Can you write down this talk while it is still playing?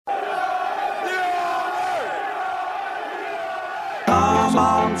Come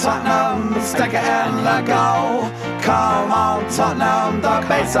on Tottenham, stick it in the goal. Come on Tottenham, don't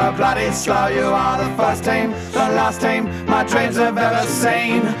be so bloody slow. You are the first team, the last team my dreams have ever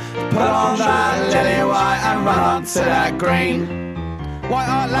seen. Put on that lily white and run on to that green. White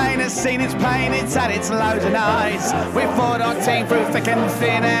Hart Lane has seen its pain, it's had its lows and highs. We fought our team through thick and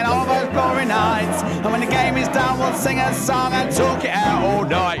thin and all those glory nights. And when the game is done, we'll sing a song and talk it out all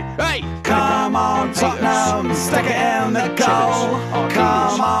night. Hey! Come on Tottenham, stick it in the goal.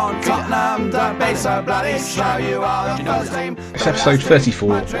 Come on Tottenham, don't be so bloody slow. You are the first team. It's episode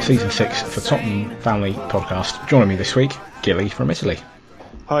 34, season 6 for Tottenham Family Podcast. Joining me this week, Gilly from Italy.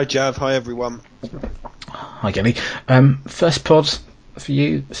 Hi Jav, hi everyone. Hi Gilly. First pod for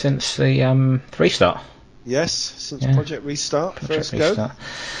you since the restart. Yes, since Project Restart. First Restart. Go.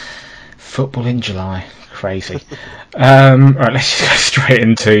 Football in July, crazy. Right, let's just go straight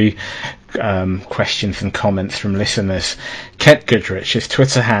into questions and comments from listeners. Kent Goodrich, his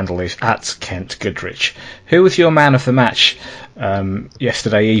Twitter handle is @KentGoodrich. Who was your man of the match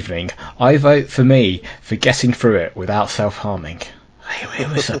yesterday evening? I vote for me for getting through it without self-harming. It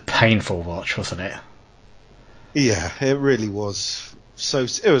was a painful watch, wasn't it? Yeah, it really was. So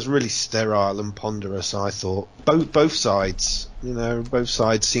it was really sterile and ponderous, I thought. Both sides, both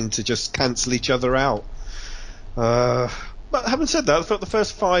sides seemed to just cancel each other out. But having said that, I thought the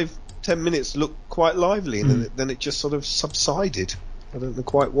first 5-10 minutes looked quite lively, and then it just sort of subsided. I don't know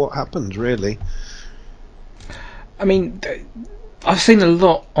quite what happened, really. I mean, I've seen a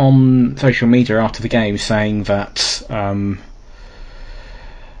lot on social media after the game saying that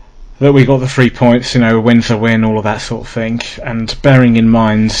that we got the 3 points, a win's a win, all of that sort of thing. And bearing in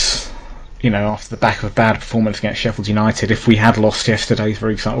mind, after the back of a bad performance against Sheffield United, if we had lost yesterday, for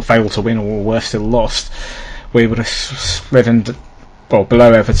example, failed to win, or were still lost, we would have slidden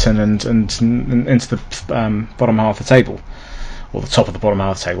below Everton and into the bottom half of the table, or the top of the bottom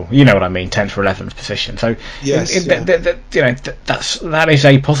half of the table. You know what I mean, 10th or 11th position. So yes, that is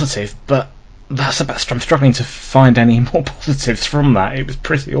a positive, but I'm struggling to find any more positives from that. It was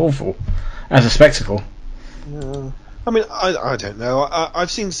pretty awful as a spectacle. I mean, I don't know.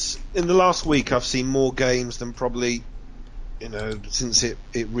 I've seen in the last week, I've seen more games than probably since it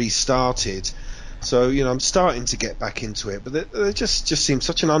restarted. So I'm starting to get back into it, but there just seems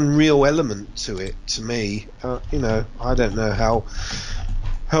such an unreal element to it to me. I don't know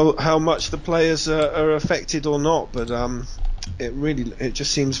how much the players are affected or not, but it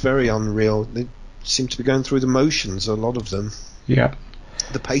just seems very unreal. They seem to be going through the motions, a lot of them. Yeah.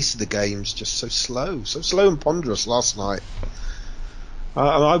 The pace of the game's just so slow and ponderous last night.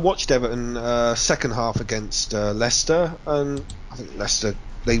 I watched Everton second half against Leicester, and I think Leicester,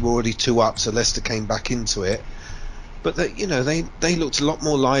 they were already 2 up, so Leicester came back into it. But they looked a lot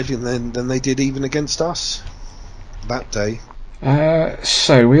more lively than they did even against us that day.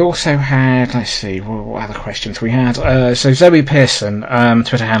 So we also had, let's see, what other questions we had? So Zoe Pearson,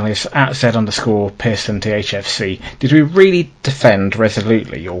 Twitter handle is @Z_Pearson THFC. Did we really defend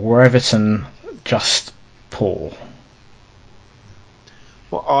resolutely, or were Everton just poor?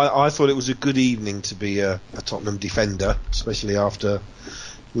 Well, I thought it was a good evening to be a Tottenham defender, especially after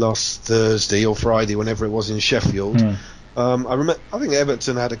last Thursday or Friday, whenever it was in Sheffield. I think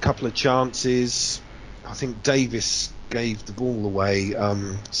Everton had a couple of chances. I think Davis gave the ball away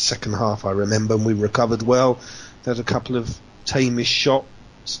second half, I remember, and we recovered well. They had a couple of tamish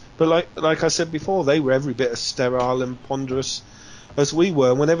shots, but like I said before, they were every bit as sterile and ponderous as we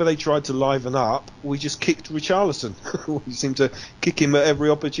were. And whenever they tried to liven up, we just kicked Richarlison. We seemed to kick him at every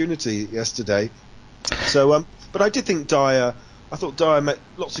opportunity yesterday. So, but I did think Dyer met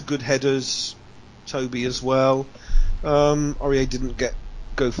lots of good headers. Toby as well. Aurier didn't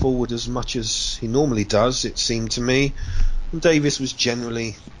go forward as much as he normally does, it seemed to me. And Davis was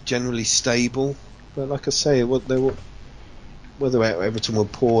generally stable, but like I say, whether Everton were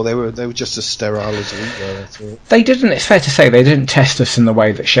poor, they were just as sterile as we were, I thought. They didn't. It's fair to say they didn't test us in the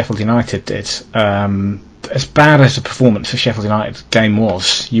way that Sheffield United did. As bad as the performance of Sheffield United game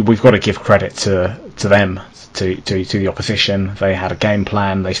was, we've got to give credit to them, to the opposition. They had a game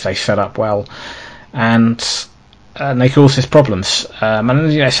plan. They set up well, and they caused us problems.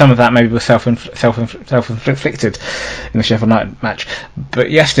 And some of that maybe was self-inflicted in the Sheffield United match. But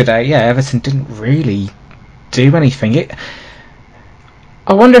yesterday, Everton didn't really do anything.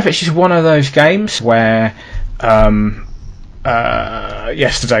 I wonder if it's just one of those games where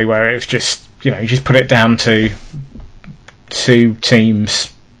yesterday, where it was just you just put it down to two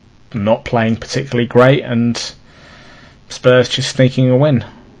teams not playing particularly great and Spurs just sneaking a win.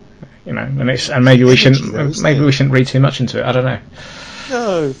 And maybe we shouldn't read too much into it. I don't know.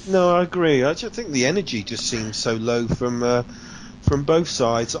 No, I agree. I just think the energy just seems so low from from both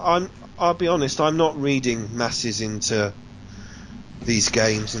sides. I'll be honest, I'm not reading masses into these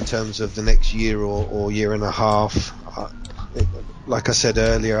games in terms of the next year or year and a half. Like I said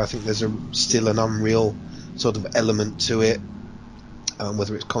earlier, I think there's still an unreal sort of element to it,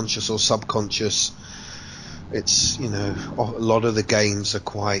 whether it's conscious or subconscious. It's, you know, a lot of the games are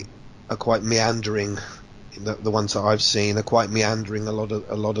quite meandering. The ones that I've seen are quite meandering a lot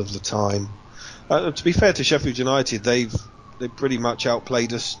of the time. To be fair to Sheffield United, they've pretty much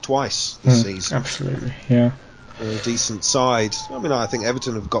outplayed us twice this season. Absolutely, yeah. They're a decent side. I mean, I think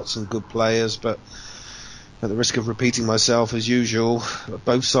Everton have got some good players, but at the risk of repeating myself as usual,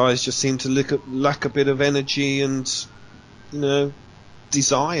 both sides just seem to lack a bit of energy and, you know,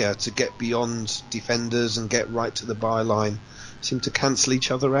 desire to get beyond defenders and get right to the byline. Seem to cancel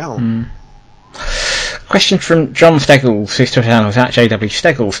each other out. Question from John Steggles, whose Twitter handle is at JW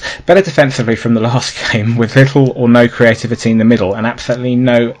Steggles. Better defensively from the last game, with little or no creativity in the middle and absolutely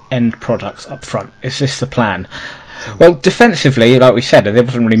no end products up front. Is this the plan? Well, defensively, like we said, there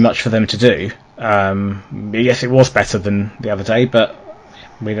wasn't really much for them to do. Yes, it was better than the other day, but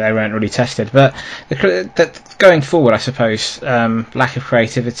they weren't really tested. But going forward, I suppose, lack of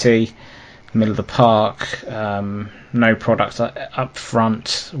creativity, middle of the park, no product up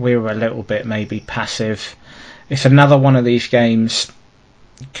front. We were a little bit maybe passive. It's another one of these games.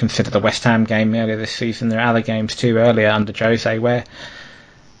 Consider the West Ham game earlier this season. There are other games too earlier under Jose where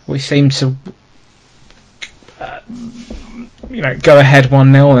we seem to go ahead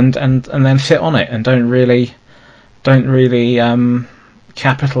 1-0 and then sit on it and don't really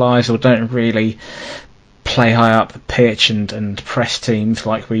capitalise or don't really play high up the pitch and press teams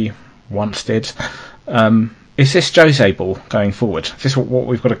like we once did. Is this Jose ball going forward? Is this what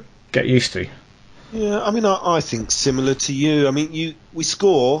we've got to get used to? Yeah, I mean, I think similar to you. I mean, we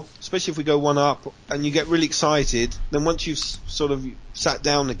score, especially if we go one up, and you get really excited. Then once you've sort of sat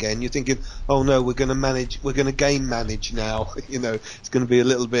down again, you're thinking, oh no, we're going to game manage now. You know, it's going to be a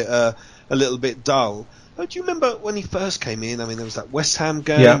little bit dull. Oh, do you remember when he first came in? I mean, there was that West Ham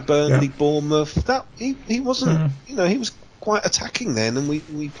game, Burnley, Bournemouth. That he wasn't, he was quite attacking then, and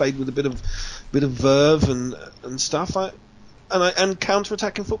we played with a bit of verve and stuff. And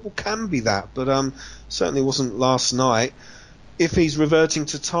counter-attacking football can be that, but certainly wasn't last night. If he's reverting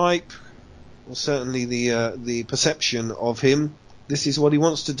to type, or certainly the perception of him, this is what he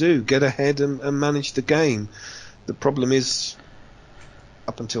wants to do: get ahead and manage the game. The problem is,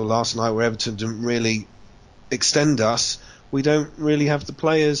 up until last night, where Everton didn't really extend us, we don't really have the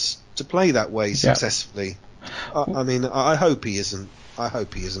players to play that way successfully. I mean, I hope he isn't. I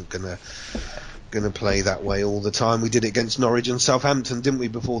hope he isn't going to play that way all the time. We did it against Norwich and Southampton, didn't we,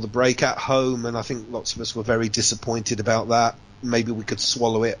 before the break at home? And I think lots of us were very disappointed about that. Maybe we could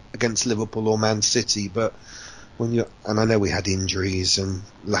swallow it against Liverpool or Man City, but and I know we had injuries and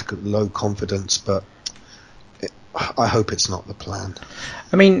lack of low confidence, but I hope it's not the plan.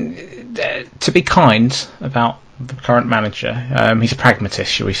 I mean, to be kind about the current manager, he's a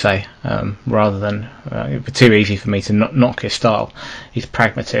pragmatist, shall we say, rather than it'd be too easy for me to knock his style. He's a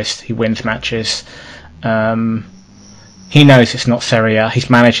pragmatist. He wins matches. He knows it's not Serie A. He's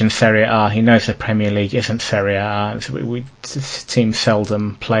managing Serie A. He knows the Premier League isn't Serie A. So teams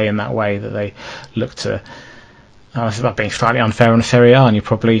seldom play in that way, that they look to. It's about being slightly unfair on Serie A, and you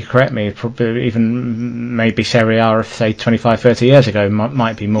probably correct me. Probably even maybe Serie A of say 25, 30 years ago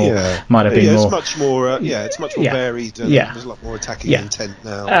might be more. Might have been more. It's much more. It's much more varied. And there's a lot more attacking intent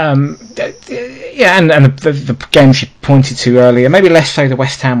now. And the games you pointed to earlier, maybe less so the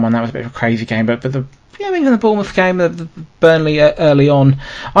West Ham one. That was a bit of a crazy game, but even the Bournemouth game, the Burnley early on.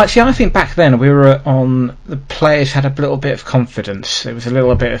 Actually, I think back then we were on. The players had a little bit of confidence. There was a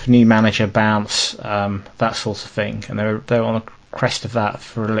little bit of new manager bounce, that sort of thing, and they were on the crest of that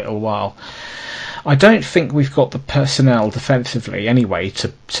for a little while. I don't think we've got the personnel defensively anyway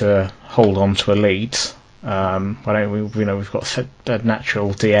to hold on to a lead. We've got a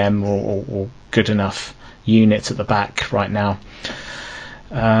natural DM or good enough unit at the back right now.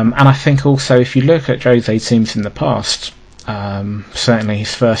 And I think also, if you look at Jose teams in the past, certainly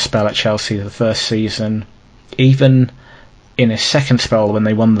his first spell at Chelsea, the first season, even in his second spell when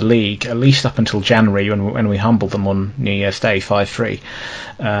they won the league, at least up until January when we humbled them on New Year's Day 5-3,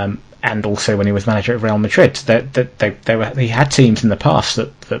 and also when he was manager at Real Madrid, he had teams in the past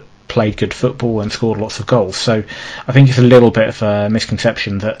that played good football and scored lots of goals. So I think it's a little bit of a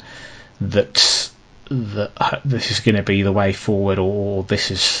misconception that this is going to be the way forward, or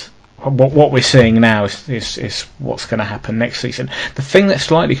this is what we're seeing now is what's going to happen next season. The thing that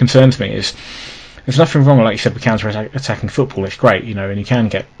slightly concerns me is there's nothing wrong, like you said, with counter-attacking football. It's great, and you can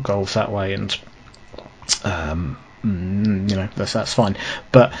get goals that way, and That's fine.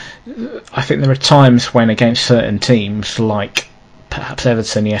 But I think there are times when against certain teams, like perhaps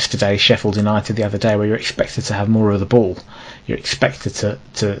Everton yesterday, Sheffield United the other day, where you're expected to have more of the ball. You're expected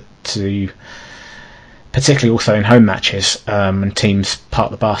to particularly also in home matches, and teams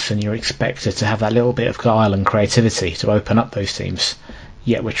park the bus, and you're expected to have that little bit of guile and creativity to open up those teams.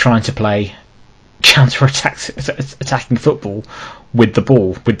 Yet we're trying to play attacking football with the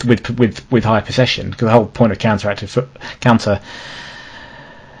ball, with high possession. Because the whole point of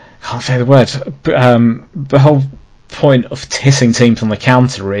the whole point of hitting teams on the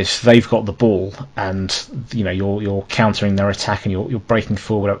counter is they've got the ball, and you're countering their attack, and you're breaking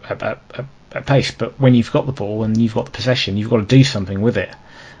forward at pace. But when you've got the ball and you've got the possession, you've got to do something with it.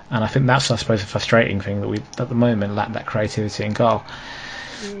 And I think that's, I suppose, a frustrating thing that we at the moment lack that creativity and goal.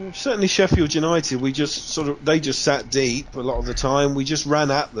 Certainly Sheffield United, they just sat deep a lot of the time. We just ran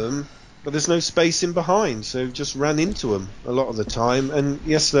at them, but there's no space in behind, so just ran into them a lot of the time. And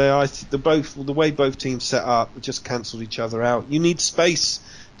yesterday, the way both teams set up, just cancelled each other out. You need space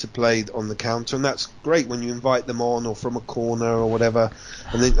to play on the counter, and that's great when you invite them on or from a corner or whatever.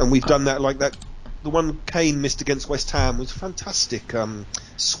 And we've done that like that. The one Kane missed against West Ham was a fantastic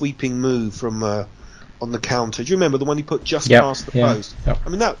sweeping move from on the counter. Do you remember the one he put just past the post? Yep. I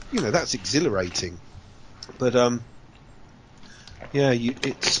mean, that's exhilarating. But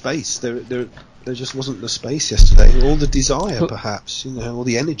it's space. There just wasn't the space yesterday, or the desire, perhaps, or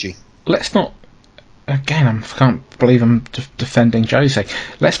the energy. Let's not. Again, I can't believe I'm defending Jose.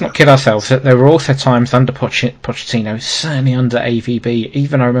 Let's not kid ourselves. There were also times under Pochettino, certainly under AVB,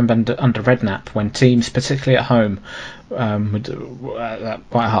 even I remember under Redknapp, when teams, particularly at home, at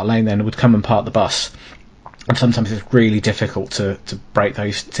White Hart Lane, then would come and park the bus. And sometimes it's really difficult to break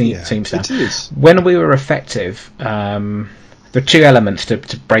those teams down. It is. When we were effective, there are two elements to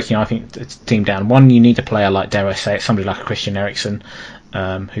breaking, I think, the team down. One, you need a player like, dare I say it, somebody like a Christian Eriksen,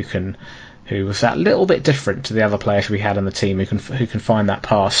 who was that little bit different to the other players we had on the team, who can find that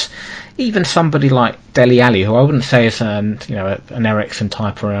pass. Even somebody like Dele Alli, who I wouldn't say is an Eriksen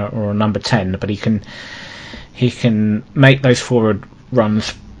type or a number 10, but he can make those forward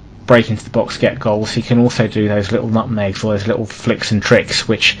runs, break into the box, get goals. He can also do those little nutmegs or those little flicks and tricks,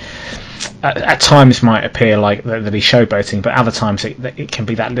 which at times might appear like that he's showboating, but other times it can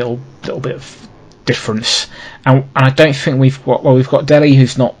be that little bit of difference. And I don't think we've got Dele,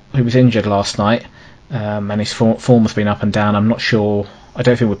 who was injured last night, and his form has been up and down. I'm not sure. I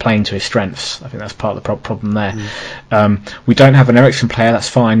don't think we're playing to his strengths. I think that's part of the problem there. We don't have an Eriksen player. That's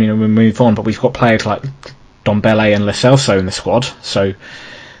fine. We move on. But we've got players like Dombele and Lo Celso in the squad. So,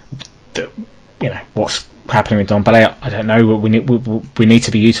 what's happening with Dombele, I don't know. We need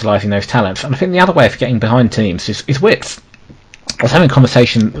to be utilising those talents. And I think the other way of getting behind teams is width. I was having a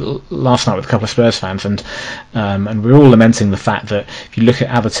conversation last night with a couple of Spurs fans, and we were all lamenting the fact that if you look at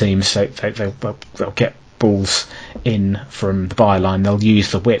other teams, they'll get balls in from the byline, they'll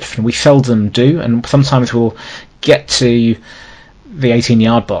use the width, and we seldom do. And sometimes we'll get to the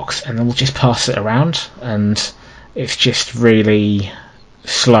 18-yard box and then we'll just pass it around, and it's just really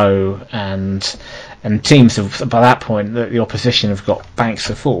slow, and teams have, by that point, the opposition have got banks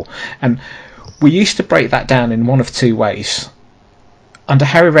of full. And we used to break that down in one of two ways. Under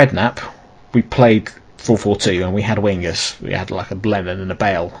Harry Redknapp, we played 4-4-2, and we had wingers. We had like a Lennon and a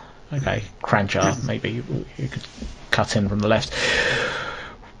Bale. Okay, Cranchar, maybe you could cut in from the left.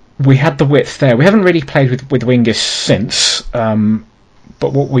 We had the width there. We haven't really played with wingers since, but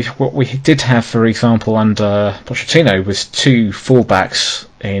what we did have, for example, under Pochettino, was two fullbacks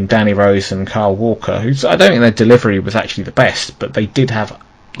in Danny Rose and Kyle Walker, who's, I don't think their delivery was actually the best, but they did have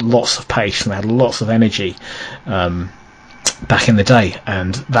lots of pace and they had lots of energy back in the day,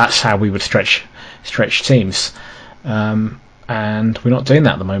 and that's how we would stretch teams. And we're not doing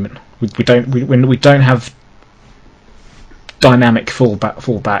that at the moment. We don't have dynamic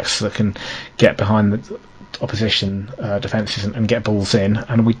fullbacks that can get behind the opposition defences and get balls in,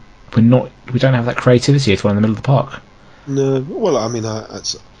 and we don't have that creativity as well in the middle of the park. No, well, I mean,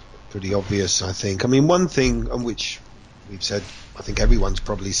 that's pretty obvious, I think. I mean, one thing on which we've said, I think everyone's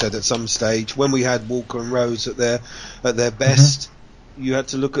probably said at some stage, when we had Walker and Rose at their best, you had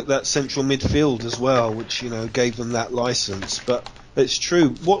to look at that central midfield as well, which gave them that license. But it's true.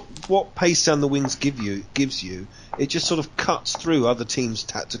 What pace down the wings gives you, it just sort of cuts through other teams'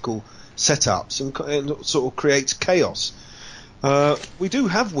 tactical setups and sort of creates chaos. We do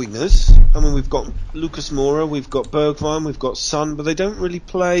have wingers. I mean, we've got Lucas Moura, we've got Bergwijn, we've got Son, but they don't really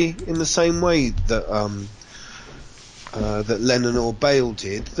play in the same way that that Lennon or Bale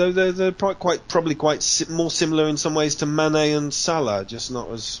did, though they're probably quite more similar in some ways to Mane and Salah, just not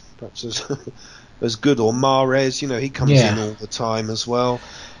as perhaps as good. Or Mahrez, he comes in all the time as well.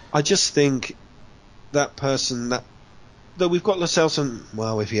 I just think that person though we've got Lo Celso,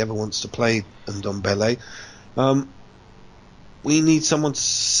 well, if he ever wants to play Ndombele, we need someone to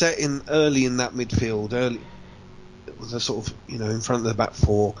set in early in that midfield, early, with a sort of in front of the back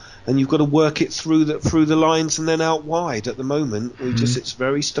four, and you've got to work it through the lines and then out wide. At the moment, it's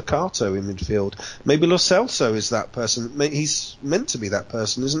very staccato in midfield. Maybe Lo Celso is that person. He's meant to be that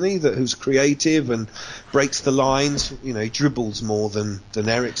person, isn't he? Who's creative and breaks the lines. He dribbles more than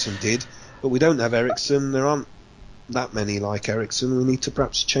Eriksen did, but we don't have Eriksen. There aren't that many like Eriksen. We need to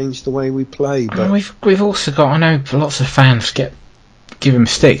perhaps change the way we play. But we've also got, I know lots of fans give him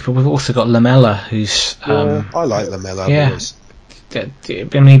stick, but we've also got Lamela, who's I like Lamela. Yeah,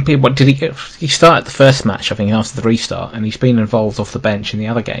 I mean, what did he started the first match, I think, after the restart, and he's been involved off the bench in the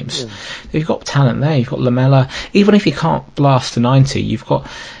other games. You've got talent there. You've got Lamela. Even if you can't blast to 90, you've got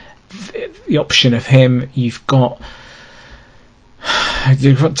the option of him. You've got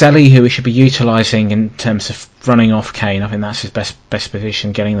Dele, who we should be utilising in terms of running off Kane. I think that's his best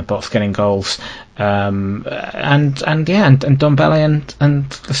position, getting the box, getting goals, and Ndombele and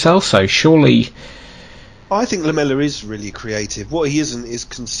Lo Celso. Surely, I think Lamela is really creative. What he isn't is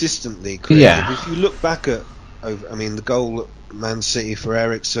consistently creative. Yeah. If you look back at, the goal at Man City for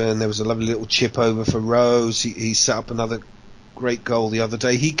Eriksen, there was a lovely little chip over for Rose. He set up another great goal the other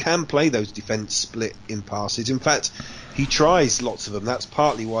day. He can play those defence split in passes. In fact, he tries lots of them. That's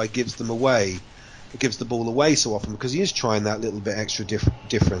partly why he gives them away. He gives the ball away so often, because he is trying that little bit extra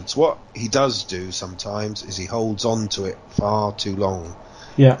difference. What he does do sometimes is he holds on to it far too long.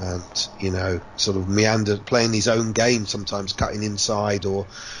 Yeah. And, sort of meander, playing his own game, sometimes cutting inside or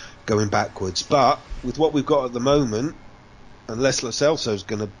going backwards. But with what we've got at the moment, unless Lo Celso's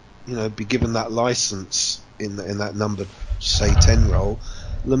going to, be given that licence in that number, say, 10 role,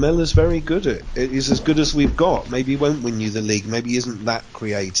 Lamela's very good at it. It is as good as we've got. Maybe he won't win you the league. Maybe he isn't that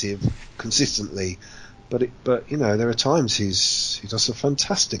creative consistently. But there are times he does some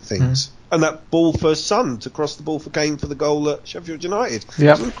fantastic things. And that ball for Son to cross the ball for Kane for the goal at Sheffield United.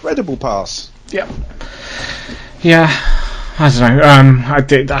 Yep. It's an incredible pass. Yep. Yeah. I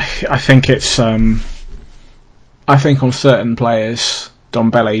don't know. I think it's. I think on certain players,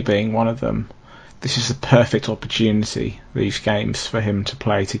 Ndombele being one of them, this is a perfect opportunity, these games, for him to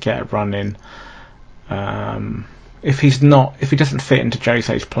play, to get a run in. If he doesn't fit into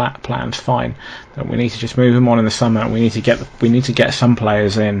Jose's plans, fine. Then we need to just move him on in the summer, and we need to get some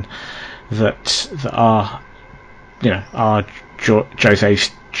players in that are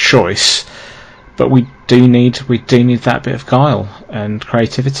Jose's choice. But we do need that bit of guile and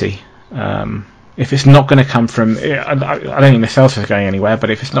creativity. If it's not going to come from, I don't think Lo Celso is going anywhere, but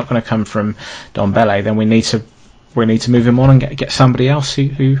if it's not going to come from Ndombele, then we need to move him on and get somebody else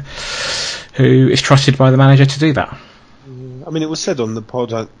who is trusted by the manager to do that. I mean, it was said on the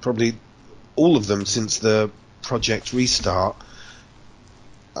pod, probably all of them since the project restart.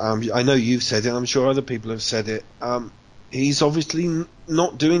 I know you've said it, I'm sure other people have said it. He's obviously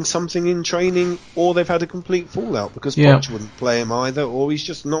not doing something in training, or they've had a complete fallout, because Poch wouldn't play him either, or he's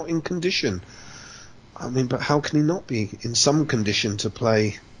just not in condition. I mean, but how can he not be in some condition to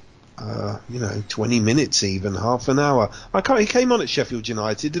play, 20 minutes, even half an hour? He came on at Sheffield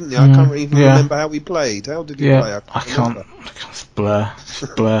United, didn't he? I can't even remember how he played. How did he play? I can't blur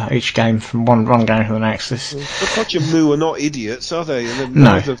each game from one game to the next. But Poch and Mu are not idiots, are they? And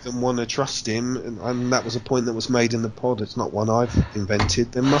neither of them want to trust him, and that was a point that was made in the pod. It's not one I've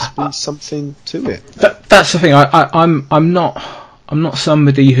invented. There must be something to it. That's the thing. I'm not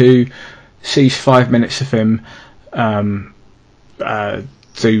somebody who sees 5 minutes of him have a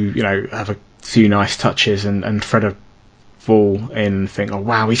few nice touches and thread a ball in and think, oh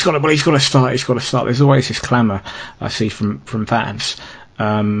wow, he's got to start. There's always this clamour I see from fans,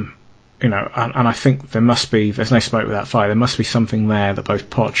 and I think there's no smoke without fire. There must be something there that both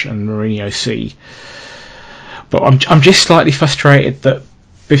Poch and Mourinho see. But I'm just slightly frustrated that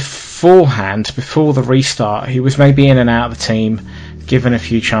beforehand, before the restart, he was maybe in and out of the team, given a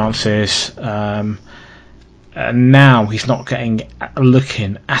few chances, and now he's not getting a look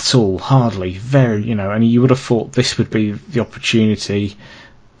in at all, hardly. And you would have thought this would be the opportunity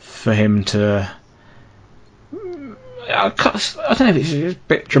for him to. I don't know if it's a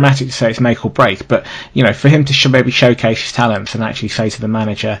bit dramatic to say it's make or break, but for him to maybe showcase his talents and actually say to the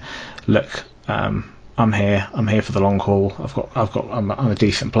manager, "Look, I'm here for the long haul. I'm a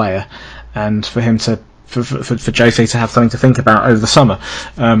decent player," and for him to. For Jose to have something to think about over the summer,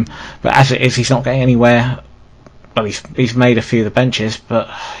 but as it is, he's not getting anywhere well, he's made a few of the benches, but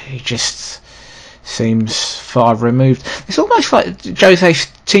he just seems far removed. It's almost like Jose's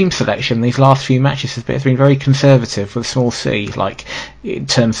team selection these last few matches has been very conservative with a small c, like in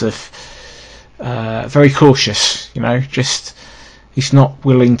terms of very cautious. Just he's not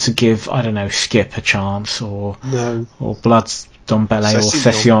willing to give, I don't know, Skip a chance or Bloods Dombele or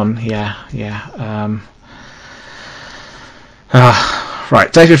Session.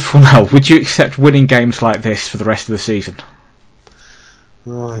 Right, David Fornell, would you accept winning games like this for the rest of the season?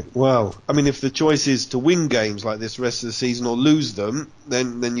 Right. Well, I mean, if the choice is to win games like this the rest of the season or lose them,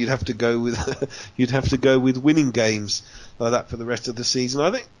 then you'd have to go with winning games like that for the rest of the season.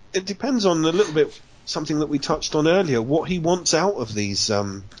 I think it depends on a little bit something that we touched on earlier, what he wants out of these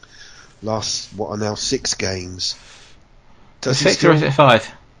last, what are now 6 games. Six or is it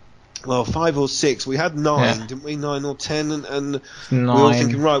 5? Well, 5 or 6. We had 9, Yeah. didn't we? 9 or 10, and 9. we were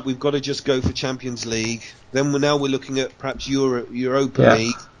thinking, right, we've got to just go for Champions League. Then we're looking at perhaps Europa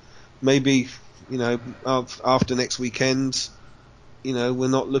League. Maybe, after next weekend, we're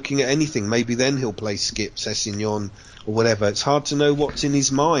not looking at anything. Maybe then he'll play Skip, Sessignon, or whatever. It's hard to know what's in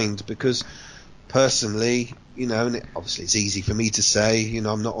his mind because, personally, and obviously it's easy for me to say,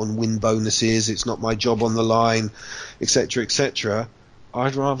 I'm not on win bonuses. It's not my job on the line, etc., etc.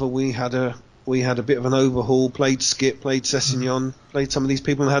 I'd rather we had a bit of an overhaul, played Skip, played Sessignon, played some of these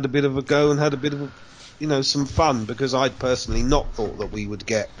people and had a bit of a go and had a bit of some fun, because I'd personally not thought that we would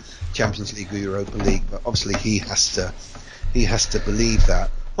get Champions League or Europa League, but obviously he has to believe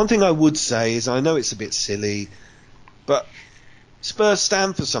that. One thing I would say is, I know it's a bit silly, but Spurs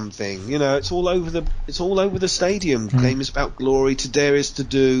stand for something. It's all over the stadium. Game is about glory. Today is to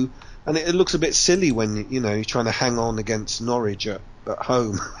do, and it looks a bit silly when you're trying to hang on against Norwich at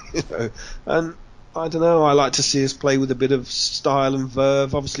home, and I don't know, I like to see us play with a bit of style and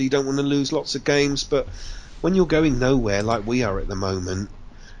verve. Obviously you don't want to lose lots of games, but when you're going nowhere like we are at the moment,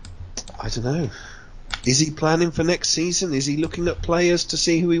 I don't know, is he planning for next season? Is he looking at players to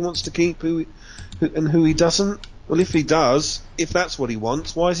see who he wants to keep and who he doesn't? Well, if he does, if that's what he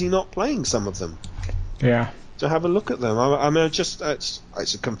wants, why is he not playing some of them? Yeah. To have a look at them. I mean, it's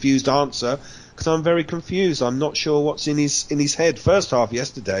a confused answer, because I'm very confused. I'm not sure what's in his head. First half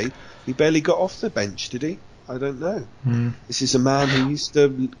yesterday, he barely got off the bench, did he? I don't know. This is a man who used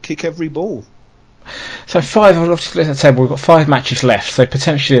to kick every ball. So 5, I'll just look at the table. We've got 5 matches left, so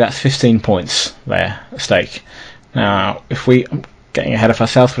potentially that's 15 points there at stake. Now, I'm getting ahead of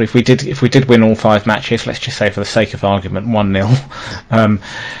ourselves, but if we did win all 5 matches, let's just say for the sake of argument, 1-0.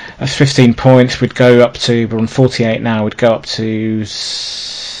 That's 15 points. We're on 48 now. We'd go up to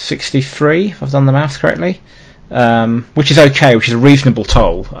 63, if I've done the maths correctly, which is okay, which is a reasonable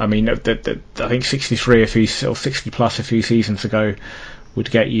toll. I mean, I think 63 or 60 plus a few seasons ago would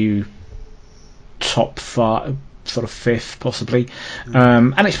get you top 5, sort of 5th possibly.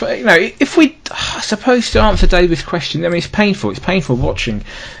 And it's, if we, I suppose, to answer David's question, I mean, it's painful. It's painful watching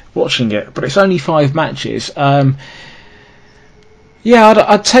it, but it's only 5 matches. Yeah,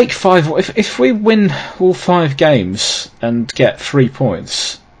 I'd take 5. If we win all 5 games and get 3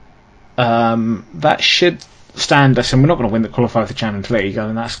 points, that should stand us, and we're not going to win the qualify for the Champions League. I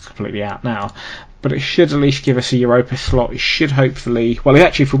mean, that's completely out now. But it should at least give us a Europa slot. It should hopefully, well,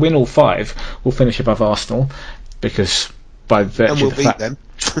 actually, if we win all 5, we'll finish above Arsenal, because by virtue of the fact, them.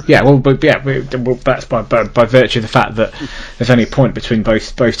 That's by virtue of the fact that there's only a point between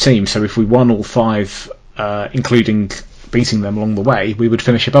both teams. So if we won all 5, including beating them along the way, we would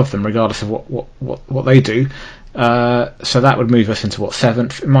finish above them regardless of what they do. So that would move us into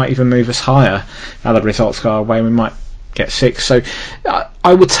 7th. It might even move us higher. Now the results go our way, we might get 6th. So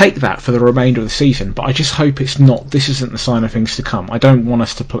I would take that for the remainder of the season, but I just hope this isn't the sign of things to come. I don't want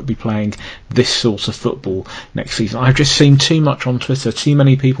us to be playing this sort of football next season. I've just seen too much on Twitter, too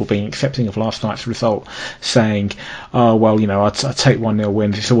many people being accepting of last night's result, saying, oh well, I'd take 1-0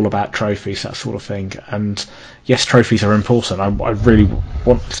 wins, it's all about trophies, that sort of thing. And yes, trophies are important. I really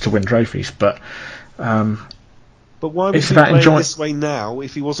want us to win trophies, but why would he play this way now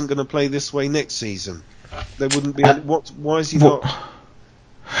if he wasn't going to play this way next season? There wouldn't be. Why is he not?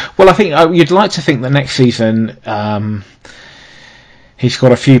 Well, I think you'd like to think that next season he's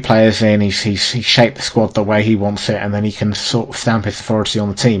got a few players in. He's shaped the squad the way he wants it, and then he can sort of stamp his authority on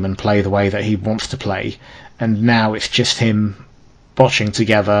the team and play the way that he wants to play. And now it's just him botching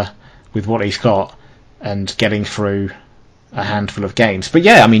together with what he's got and getting through a handful of games. But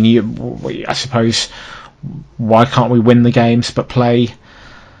yeah, I mean, I suppose, why can't we win the games but play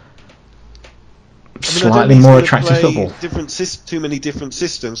slightly more attractive football? Too many different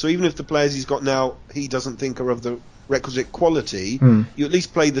systems. So even if the players he's got now he doesn't think are of the requisite quality, you at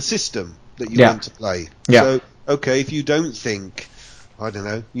least play the system that you want to play. Yeah. So okay, if you don't think, I don't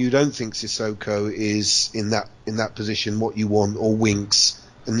know, you don't think Sissoko is in that position what you want, or Winks,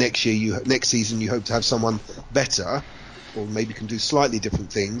 and next season you hope to have someone better, or maybe can do slightly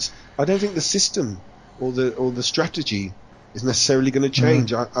different things. I don't think the system or the strategy is necessarily going to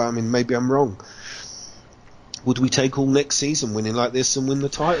change. I mean, maybe I'm wrong. Would we take all next season winning like this and win the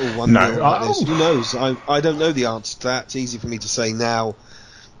title 1-0 like this? Who knows? I don't know the answer to that. It's easy for me to say now.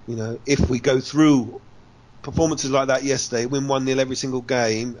 You know, if we go through performances like that yesterday, win 1-0 every single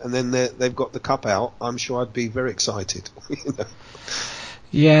game, and then they've got the cup out, I'm sure I'd be very excited. You know?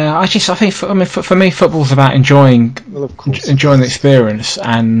 Yeah, I think for me, football's about enjoying the experience,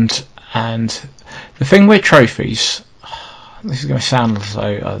 and the thing with trophies. This is going to sound as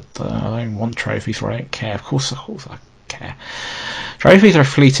though I don't want trophies, or I don't care. Of course I care. Trophies are a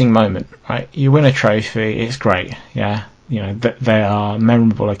fleeting moment, right? You win a trophy, it's great, yeah. You know, they are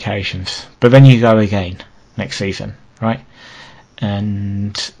memorable occasions. But then you go again next season, right?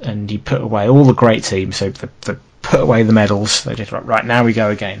 And you put away all the great teams. So they put away the medals. They just right now we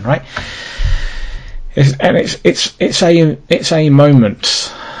go again, right? It's a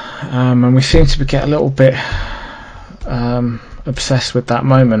moment, and we seem to get a little bit obsessed with that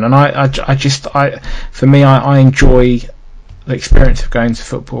moment. And I enjoy the experience of going to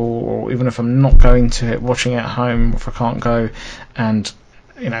football, or even if I'm not going to it, watching it at home if I can't go, and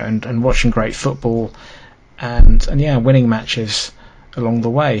watching great football, and winning matches along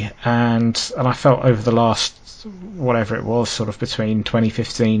the way. And I felt over the last, whatever it was, sort of between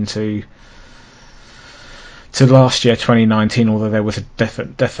 2015 to last year, 2019, although there was a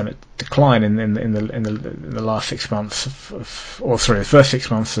definite decline in the last 6 months the first 6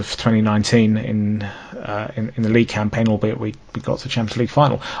 months of 2019 in the league campaign, albeit we got to the Champions League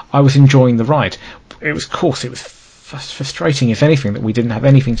final. I was enjoying the ride. It was frustrating, if anything, that we didn't have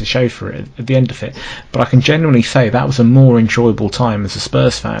anything to show for it at the end of it. But I can genuinely say that was a more enjoyable time as a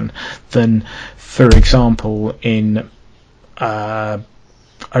Spurs fan than, for example, in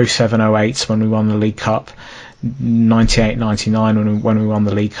 07-08 when we won the League Cup, 98-99 when we won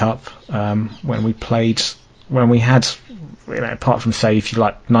the League Cup, when we had, apart from, say, if you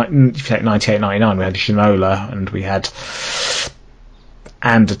take 98-99, we had Ginola and we had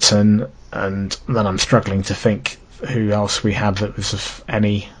Anderton, and then I'm struggling to think who else we had that was of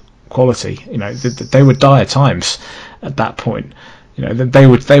any quality. You know, they were dire times at that point. You know, they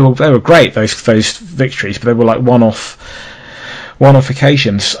were great, those victories, but they were like one-off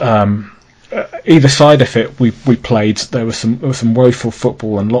occasions. Either side of it, we played. There was some woeful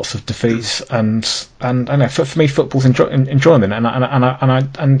football and lots of defeats, and I know for me, football's enjoyment,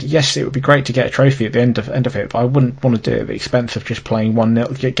 and yes, it would be great to get a trophy at the end of it, but I wouldn't want to do it at the expense of just playing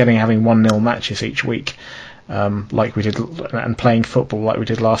 1-0, having 1-0 matches each week, like we did, and playing football like we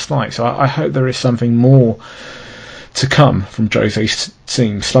did last night. So I hope there is something more to come from Jose's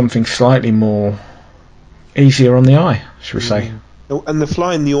team, something slightly more easier on the eye, should we say? And the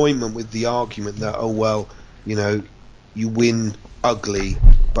fly in the ointment with the argument that, oh well, you know, you win ugly,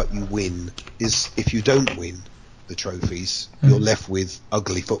 but you win, is if you don't win the trophies, you're left with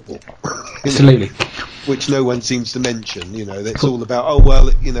ugly football. Absolutely. Which no one seems to mention. You know, it's all about, oh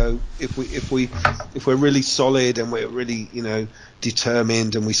well, you know, if we're really solid and we're really, you know,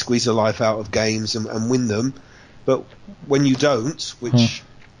 determined and we squeeze the life out of games and win them, but when you don't, which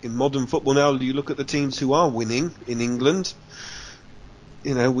in modern football now, you look at the teams who are winning in England.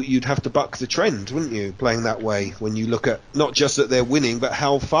 You know, you'd have to buck the trend, wouldn't you, playing that way, when you look at not just that they're winning, but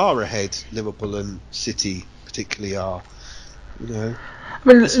how far ahead Liverpool and City particularly are. You know, I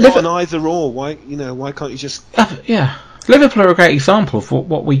mean, it's not an either or. Why can't you just? Yeah, Liverpool are a great example of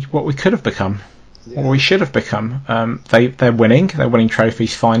what we could have become, what we should have become. They're winning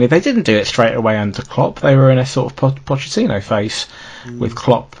trophies finally. They didn't do it straight away under Klopp. They were in a sort of Pochettino phase. With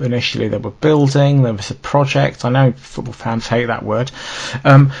Klopp initially, they were building. There was a project. I know football fans hate that word,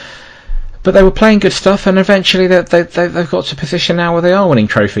 but they were playing good stuff, and eventually they've got to a position now where they are winning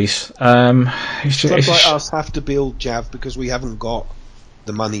trophies. It's like us have to build, Jav, because we haven't got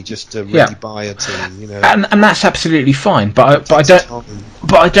the money just to really buy a team. You know, and that's absolutely fine. But I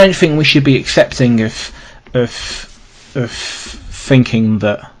don't think we should be accepting of thinking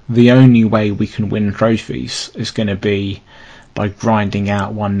that the only way we can win trophies is going to be by grinding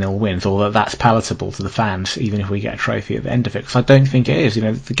out 1-0 wins, or that's palatable to the fans, even if we get a trophy at the end of it. Because I don't think it is. You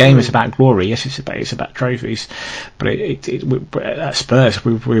know, the game is about glory. Yes, it's about trophies, but at Spurs,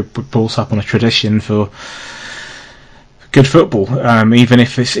 we're brought up on a tradition for good football. Even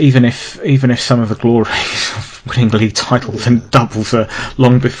if some of the glories of winning league titles and doubles are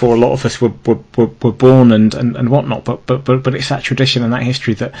long before a lot of us were born and whatnot. But it's that tradition and that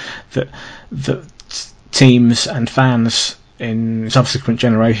history that teams and fans in subsequent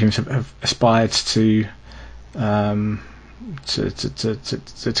generations have aspired to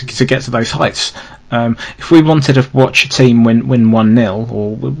get to those heights. If we wanted to watch a team win 1-0,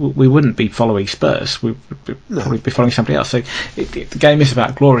 or we wouldn't be following Spurs, we'd probably be following somebody else. So the game is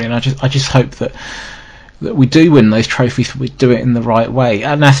about glory, and I just hope that we do win those trophies, but we do it in the right way.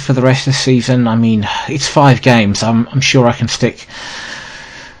 And as for the rest of the season, I mean, it's 5 games. I'm sure I can stick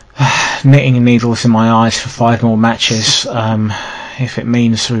knitting needles in my eyes for 5 more matches. If it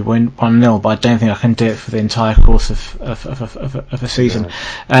means we win 1-0, but I don't think I can do it for the entire course of a season.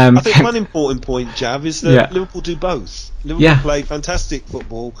 I think one important point, Jav, is that Liverpool do both. Liverpool play fantastic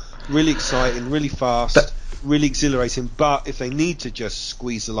football, really exciting, really fast, really exhilarating. But if they need to just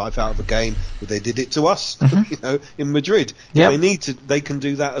squeeze the life out of a game, well, they did it to us, in Madrid. If they need to, they can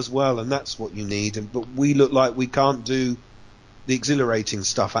do that as well, and that's what you need. But we look like we can't do the exhilarating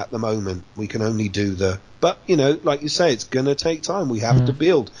stuff at the moment. We can only do but like you say, it's going to take time. We have to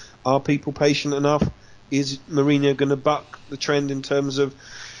build. Are people patient enough? Is Mourinho going to buck the trend in terms of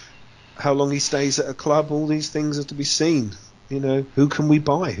how long he stays at a club? All these things are to be seen. Who can we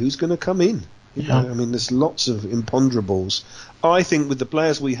buy? Who's going to come in? I mean, there's lots of imponderables. I think with the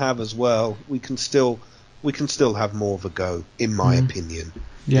players we have as well, we can still have more of a go, in my opinion.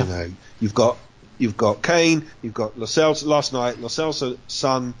 You've got Kane, you've got Lo Celso last night, Lo Celso,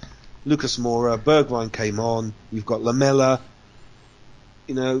 Son, Lucas Moura, Bergwijn came on, you've got Lamela.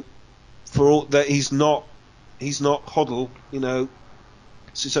 For all that he's not Hoddle,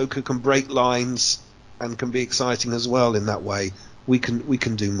 Sissoko can break lines and can be exciting as well in that way. We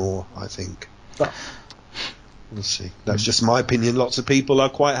can do more, I think. But we'll see. That's just my opinion. Lots of people are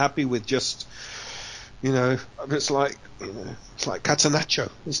quite happy with just, it's like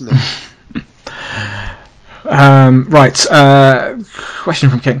Catenaccio, isn't it? Right. Question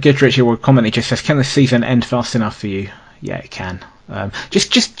from Kent Goodrich, or comment. He just says, "Can the season end fast enough for you?" Yeah, it can.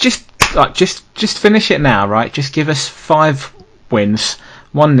 Just finish it now, right? Just give us 5 wins,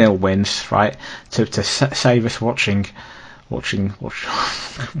 1-0 wins, right? To save us watching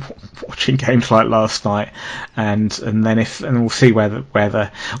games like last night, and then we'll see where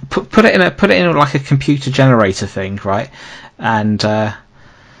the put it in like a computer generator thing, right? And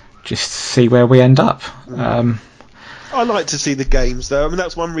just see where we end up. I like to see the games, though. I mean,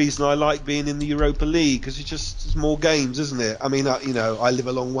 that's one reason I like being in the Europa League, because it's more games, isn't it? I mean, I live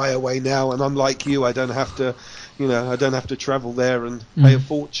a long way away now, and I'm like you. I don't have to travel there and pay a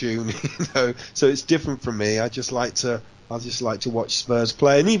fortune. So it's different for me. I just like to watch Spurs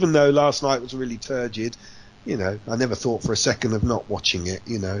play, and even though last night was really turgid, I never thought for a second of not watching it,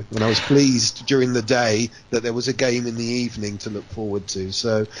 and I was pleased during the day that there was a game in the evening to look forward to.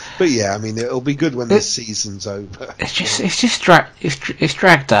 So, but yeah, I mean, it'll be good when this season's over. It's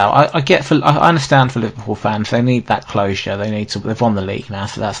dragged out. I understand for Liverpool fans, they need that closure. They've won the league now,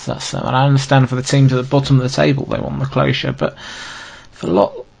 so that's and I understand for the teams at the bottom of the table, they want the closure, but for a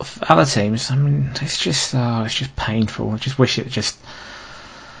lot of other teams, I mean, it's just painful. I just wish it just.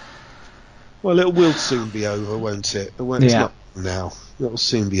 Well, it will soon be over, won't it? It's not now. It will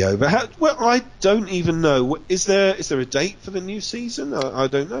soon be over. I don't even know. Is there a date for the new season? I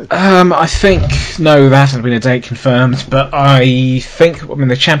don't know. I think no, there hasn't been a date confirmed, but I think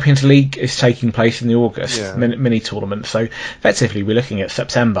the Champions League is taking place in the August mini tournament, so effectively we're looking at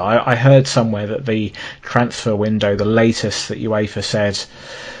September. I heard somewhere that the transfer window, the latest that UEFA said.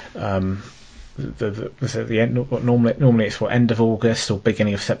 The end, normally it's end of August or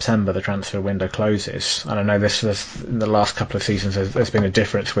beginning of September the transfer window closes. I don't know, this in the last couple of seasons there's been a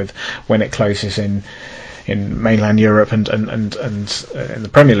difference with when it closes in mainland Europe and in the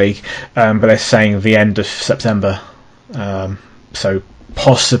Premier League, but they're saying the end of September, so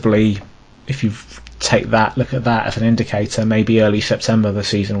possibly if you look at that as an indicator, maybe early September the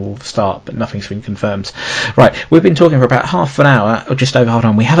season will start, but nothing's been confirmed. Right, we've been talking for about half an hour, or just over. Hold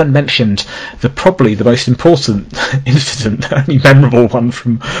on, we haven't mentioned probably the most important incident, only memorable one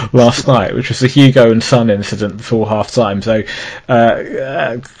from last night, which was the Hugo and Son incident before half time. So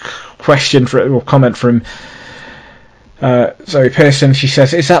comment from Zoe Pearson. She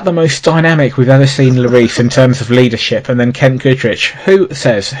says, "Is that the most dynamic we've ever seen Lloris in terms of leadership?" And then Kent Goodrich, who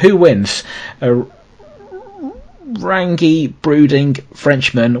wins? Rangy, brooding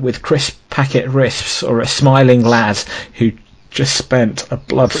Frenchman with crisp packet wrists, or a smiling lad who just spent a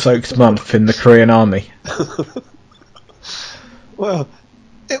blood-soaked month in the Korean army? Well,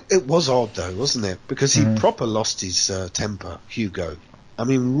 it was odd though, wasn't it? Because he proper lost his temper, Hugo.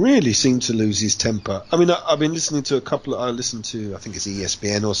 really seemed to lose his temper. I mean, I've been listening to I listened to, I think it's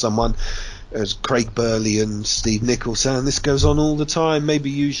ESPN or someone, as Craig Burley and Steve Nichols saying this goes on all the time, maybe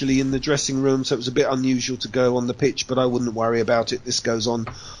usually in the dressing room, so it was a bit unusual to go on the pitch, but I wouldn't worry about it, this goes on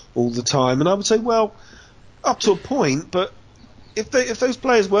all the time. And I would say, well, up to a point, but if those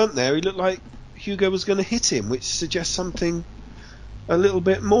players weren't there, he looked like Hugo was going to hit him, which suggests something a little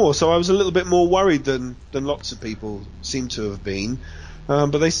bit more. So I was a little bit more worried than lots of people seem to have been.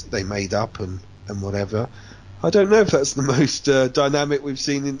 But they made up and whatever. I don't know if that's the most dynamic we've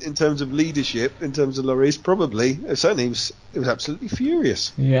seen in terms of leadership, in terms of Lloris. Probably, certainly, it was absolutely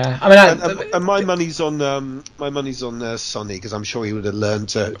furious. Yeah, I mean, and my money's on Sonny, because I'm sure he would have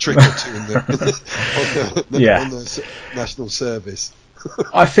learned a trick or two on the national service.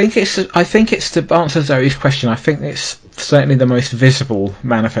 I think it's to answer Zoe's question. I think it's certainly the most visible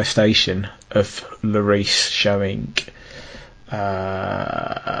manifestation of Lloris showing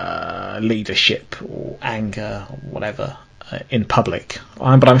leadership or anger or whatever in public.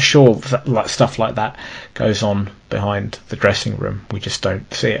 But I'm sure that stuff like that goes on behind the dressing room. We just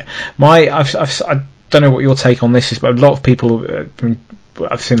don't see it. I don't know what your take on this is, but a lot of people.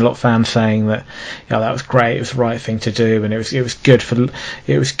 I've seen a lot of fans saying that that was great, it was the right thing to do, and it was good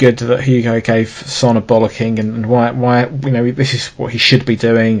that Hugo gave Son a bollocking, and why this is what he should be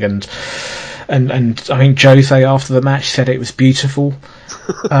doing, and I think Jose after the match said it was beautiful.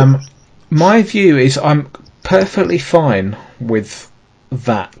 My view is I'm perfectly fine with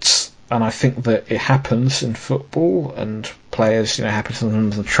that, and I think that it happens in football, and players, it happens on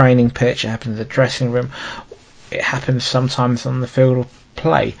the training pitch, it happens in the dressing room, it happens sometimes on the field of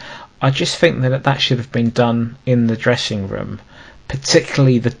play. I just think that should have been done in the dressing room,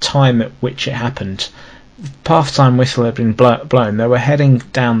 particularly the time at which it happened. The half-time whistle had been blown. They were heading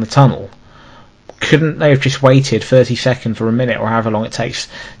down the tunnel. Couldn't they have just waited 30 seconds or a minute or however long it takes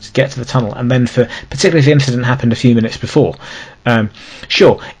to get to the tunnel, and then particularly if the incident happened a few minutes before?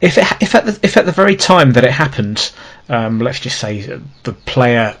 Sure, if at the very time that it happened, let's just say the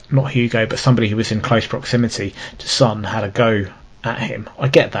player, not Hugo, but somebody who was in close proximity to Son had a go at him, I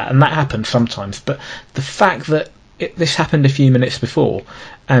get that, and that happens sometimes, but the fact that this happened a few minutes before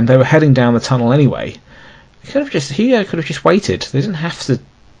and they were heading down the tunnel anyway, Hugo could have just waited. They didn't have to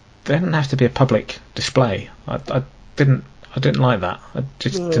be a public display. I didn't like that. I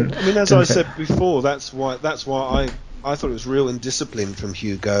just didn't. I mean, as I said before, that's why I thought it was real indiscipline from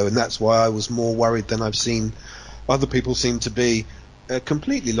Hugo, and that's why I was more worried than I've seen other people seem to be.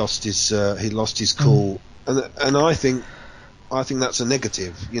 Completely lost his cool, and I think that's a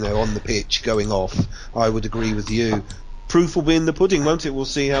negative. On the pitch going off, I would agree with you. Proof will be in the pudding, won't it? We'll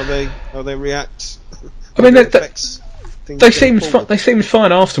see how they react. I mean, they seemed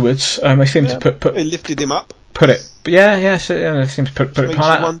fine afterwards. They seemed to put. They lifted him up. Put it, but they seemed to put it. Makes you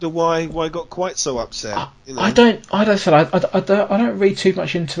wonder why he got quite so upset. I don't read too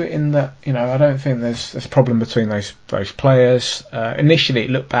much into it. In that, I don't think there's a problem between those players. Initially, it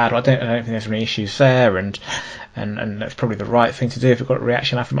looked bad. I don't think there's any issues there, and that's probably the right thing to do if we've got a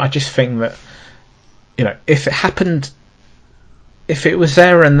reaction after. I just think that if it happened, if it was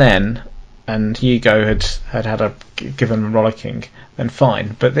there and then, and Hugo had a given rollicking, then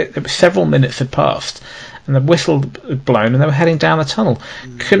fine. But several minutes had passed, and the whistle had blown, and they were heading down the tunnel.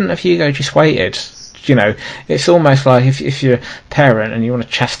 Couldn't have Hugo just waited? It's almost like if you're a parent and you want to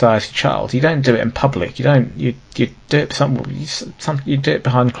chastise your child, you don't do it in public. You do it you do it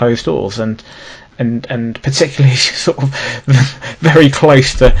behind closed doors, and particularly sort of very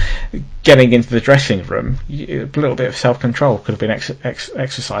close to getting into the dressing room, a little bit of self-control could have been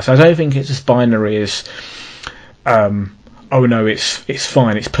exercised. I don't think it's as binary as oh no, it's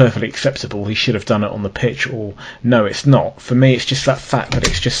fine, it's perfectly acceptable, he should have done it on the pitch, or no, it's not. For me, it's just that fact that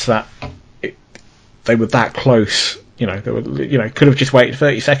it's just that they were that close. They were, could have just waited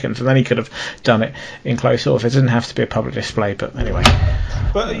 30 seconds and then he could have done it in close doors. It didn't have to be a public display, but anyway.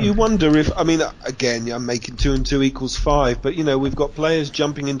 But you wonder if, again, I'm making 2 and 2 equals 5, but we've got players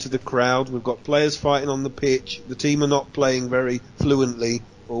jumping into the crowd, we've got players fighting on the pitch, the team are not playing very fluently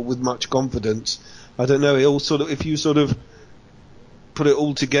or with much confidence. I don't know, if you sort of put it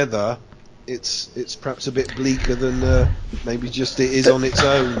all together, it's perhaps a bit bleaker than maybe just it is on its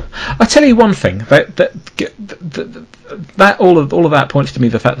own. I'll tell you one thing, that all of that points to me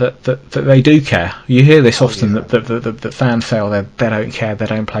the fact that they do care. You hear this often, that fans say, they don't care, they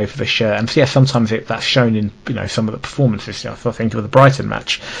don't play for the shirt, and sometimes that's shown in some of the performances. I think of the Brighton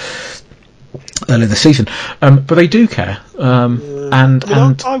match earlier this season, but they do care.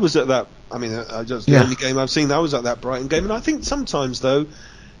 I was at that. The only game I've seen. I was at that Brighton game, and I think sometimes though,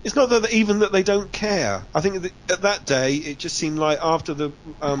 It's not that even that they don't care. I think that at that day it just seemed like after the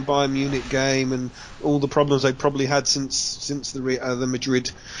Bayern Munich game and all the problems they probably had since the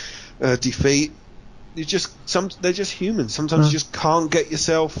Madrid defeat, they're just human. Sometimes you just can't get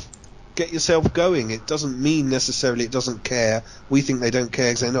yourself going. It doesn't mean necessarily it doesn't care. We think they don't care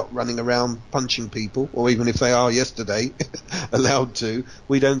because they're not running around punching people, or even if they are yesterday allowed to,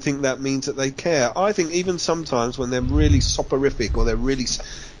 we don't think that means that they care. I think even sometimes when they're really soporific or they're really,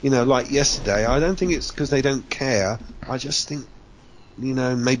 like yesterday, I don't think it's because they don't care. I just think,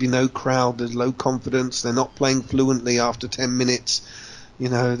 maybe no crowd, there's low confidence, they're not playing fluently after 10 minutes.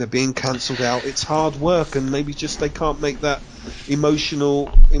 They're being cancelled out. It's hard work, and maybe just they can't make that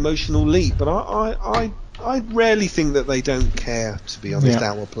emotional leap. But I rarely think that they don't care. To be honest,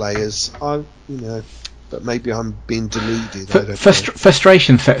 our players. But maybe I'm being deluded.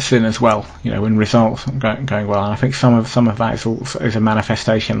 Frustration sets in as well. When results aren't going well, and I think some of that is a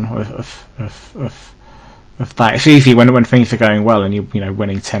manifestation of that. It's easy when things are going well and you're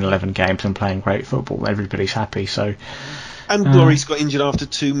winning 10, 11 games and playing great football. Everybody's happy. So. And Lloris got injured after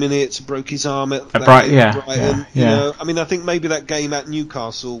 2 minutes, broke his arm at Brighton. I mean, I think maybe that game at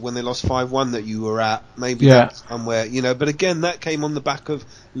Newcastle when they lost 5-1 that you were at, maybe that's somewhere, But again, that came on the back of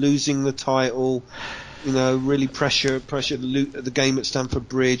losing the title, really pressure the game at Stamford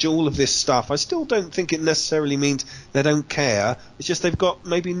Bridge, all of this stuff. I still don't think it necessarily means they don't care. It's just they've got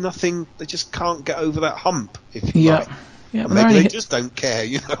maybe nothing. They just can't get over that hump, if you like. Yeah, maybe they just don't care,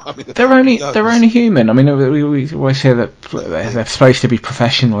 I mean, they're only human. I mean, we always hear that they're supposed to be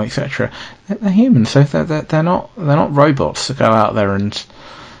professional, etc. They're human, so they're not robots that go out there and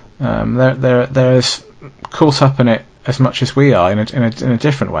they're as caught up in it as much as we are in a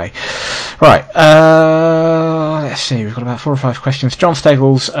different way. Right. Let's see. We've got about 4 or 5 questions. John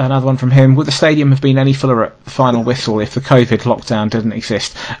Stables, another one from him. Would the stadium have been any fuller at the final whistle if the COVID lockdown didn't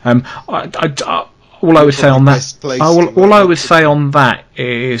exist? All I would say on that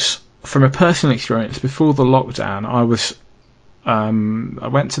is, from a personal experience, before the lockdown, I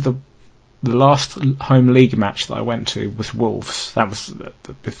went to the last home league match that I went to was Wolves. That was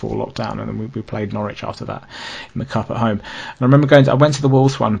before lockdown, and then we played Norwich after that in the cup at home. And I remember I went to the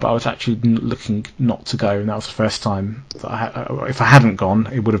Wolves one, but I was actually looking not to go, and that was the first time that if I hadn't gone,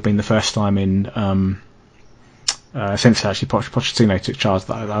 it would have been the first time in. Since actually Pochettino took charge,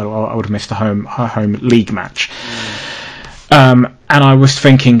 that I would have missed a home league match. And I was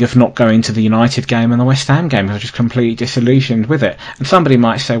thinking of not going to the United game and the West Ham game. I was just completely disillusioned with it. And somebody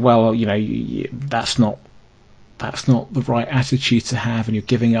might say, well, that's not the right attitude to have, and you're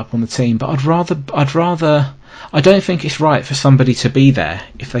giving up on the team. But I'd rather. I don't think it's right for somebody to be there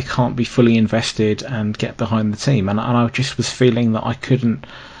if they can't be fully invested and get behind the team. And I just was feeling that I couldn't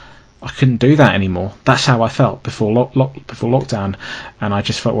do that anymore. That's how I felt before lockdown, and I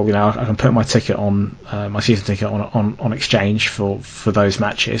just felt, I can put my ticket on my season ticket on exchange for those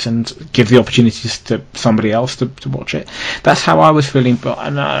matches and give the opportunities to somebody else to watch it. That's how I was feeling. But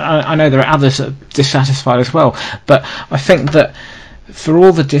I know there are others that are dissatisfied as well. But I think that for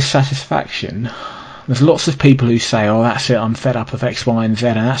all the dissatisfaction, there's lots of people who say, "Oh, that's it. I'm fed up of X, Y, and Z,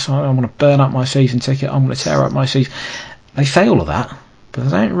 and that's why I'm going to burn up my season ticket. I'm going to tear up my season." They say all of that, but they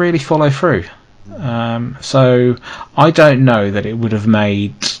don't really follow through. So I don't know that it would have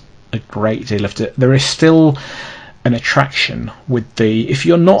made a great deal of there is still an attraction with if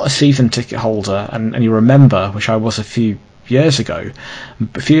you're not a season ticket holder and you remember, which I was a few years ago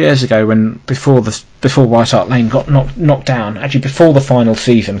when before White Hart Lane got knocked down, actually before the final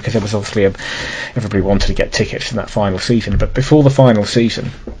season, because there was obviously everybody wanted to get tickets in that final season, but before the final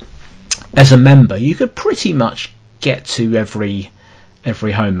season, as a member you could pretty much get to every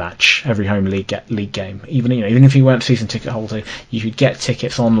home match, every home league game. Even if you weren't a season ticket holder, you could get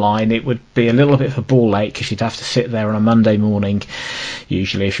tickets online. It would be a little bit of a ball ache because you'd have to sit there on a Monday morning,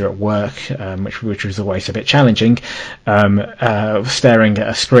 usually if you're at work, which was always a bit challenging, staring at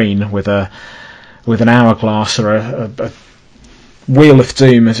a screen with an hourglass or a wheel of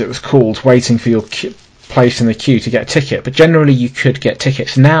doom, as it was called, waiting for your place in the queue to get a ticket. But generally you could get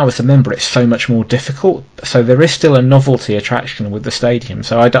tickets. Now as a member it's so much more difficult, so there is still a novelty attraction with the stadium.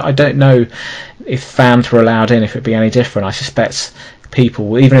 So I don't know if fans were allowed in, if it'd be any different. I suspect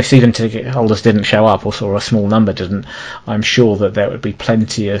people, even if season ticket holders didn't show up, or a small number didn't, I'm sure that there would be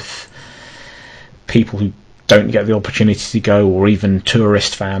plenty of people who don't get the opportunity to go, or even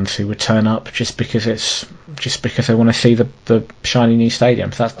tourist fans who would turn up just because they want to see the shiny new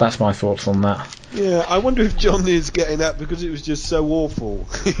stadium. So that's my thoughts on that. Yeah, I wonder if John is getting that because it was just so awful.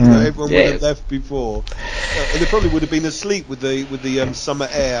 Everyone would have left before, and they probably would have been asleep with the summer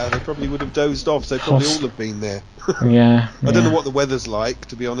air. They probably would have dozed off. So they probably all have been there. Yeah. I don't know what the weather's like,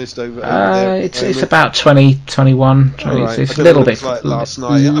 to be honest. Over there, it's about 20, 21. 20, right. It's a little bit like last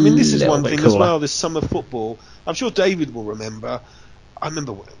night. I mean, this is one thing cooler as well. This summer football. I'm sure David will remember. I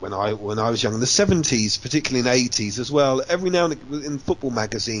remember when I was young in the 70s, particularly in the 80s as well. Every now and again, in football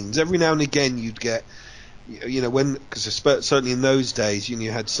magazines, every now and again you'd get, because certainly in those days,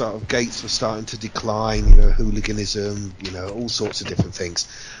 you had sort of gates were starting to decline, hooliganism, all sorts of different things.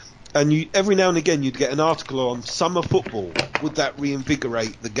 And every now and again you'd get an article on summer football. Would that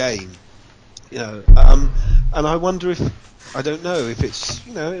reinvigorate the game? And I wonder if. I don't know if it's,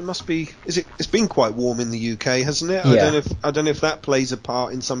 it must be. It's been quite warm in the UK, hasn't it? Yeah. I don't know if that plays a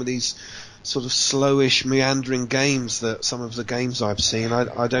part in some of these sort of slowish, meandering games that some of the games I've seen.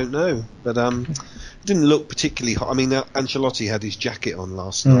 I don't know, but it didn't look particularly hot. I mean, Ancelotti had his jacket on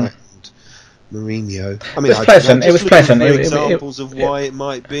last night. And Mourinho. I mean, it was pleasant. It was pleasant. Examples of why it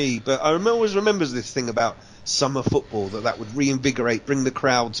might be, but I always remember this thing about summer football that would reinvigorate, bring the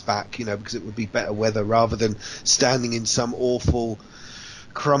crowds back, because it would be better weather rather than standing in some awful,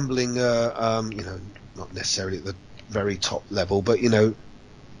 crumbling, not necessarily at the very top level, but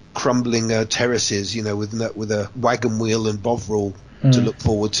crumbling terraces, with a wagon wheel and Bovril to look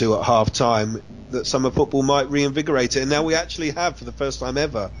forward to at half time. That summer football might reinvigorate it, and now we actually have, for the first time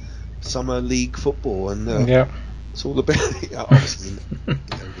ever, summer league football, and it's all about obviously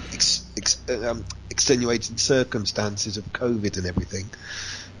extenuating circumstances of COVID and everything.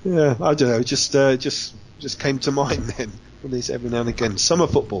 Yeah, I don't know. Just came to mind then. At least every now and again, summer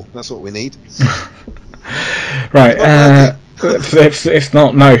football. That's what we need. Right. It's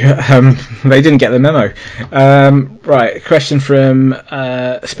not. No. They didn't get the memo. Right. Question from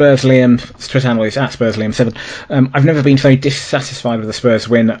Spurs Liam. Twitter handle is at Spurs Liam 7. I've never been so dissatisfied with the Spurs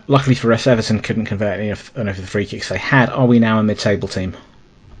win. Luckily for us, Everton couldn't convert any of the free kicks they had. Are we now a mid-table team?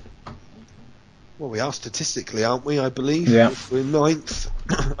 Well, we are statistically, aren't we? I believe. Yeah. We're ninth.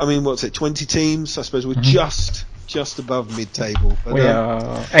 I mean, what's it? 20 teams. I suppose we're just above mid-table. But, we are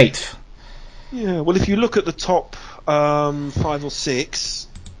 8th. Yeah. Well, if you look at the top 5 or 6,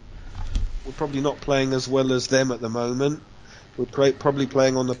 we're probably not playing as well as them at the moment. We're probably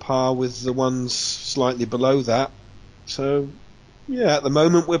playing on the par with the ones slightly below that. So, yeah, at the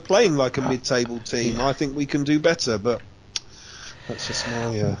moment we're playing like a mid-table team. I think we can do better, but that's just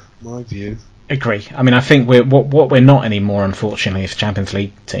my view. Agree. I mean, I think what we're not anymore, unfortunately, is a Champions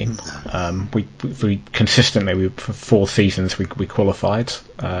League team. We consistently, for 4 seasons, we qualified.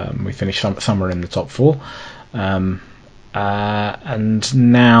 We finished somewhere in the top 4, and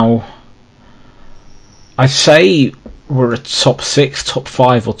now I'd say we're a top 6, top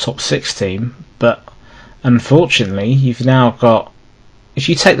 5, or top 6 team. But unfortunately, you've now got, if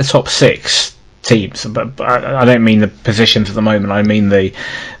you take the top 6 teams, but I don't mean the positions at the moment. I mean the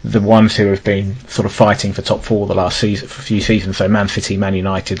ones who have been sort of fighting for top 4 the last few seasons. So Man City, Man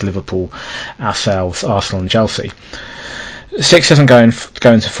United, Liverpool, ourselves, Arsenal, and Chelsea. 6 doesn't go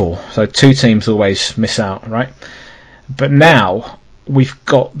into 4, so 2 teams always miss out, right? But now we've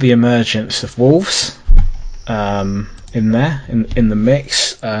got the emergence of Wolves in there in the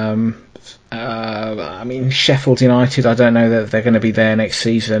mix. I mean, Sheffield United, I don't know that they're going to be there next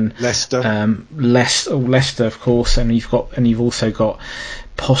season. Leicester, Leicester, of course, and you've also got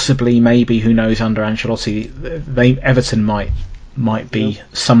possibly, maybe, who knows, under Ancelotti, Everton might be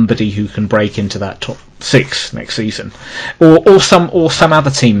somebody who can break into that top 6 next season, or some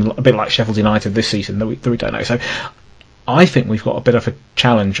other team, a bit like Sheffield United this season that we don't know. So I think we've got a bit of a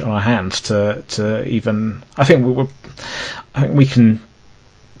challenge on our hands to even. I think we can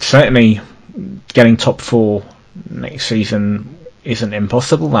certainly. Getting top 4 next season isn't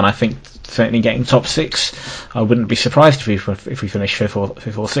impossible, and I think certainly getting top 6, I wouldn't be surprised if we finish 5th or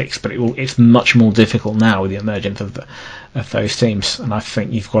 6th. But it's much more difficult now with the emergence of those teams, and I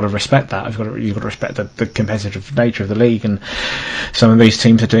think you've got to respect that. You've got to respect the competitive nature of the league, and some of these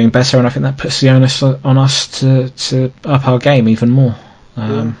teams are doing better, and I think that puts the onus on us to up our game even more.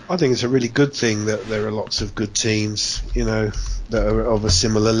 I think it's a really good thing that there are lots of good teams, that are of a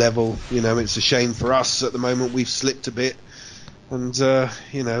similar level. It's a shame for us at the moment. We've slipped a bit, and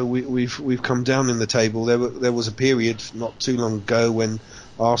we've come down in the table. There was a period not too long ago when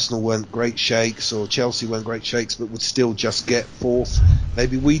Arsenal weren't great shakes or Chelsea weren't great shakes, but would still just get 4th.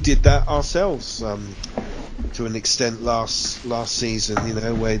 Maybe we did that ourselves to an extent last season.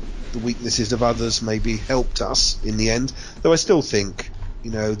 Where the weaknesses of others maybe helped us in the end. Though I still think,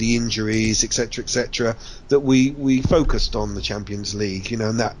 the injuries, etc., that we focused on the Champions League,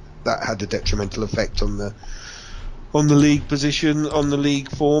 and that had a detrimental effect on the league position, on the league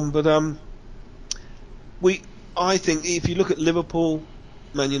form. But I think if you look at Liverpool,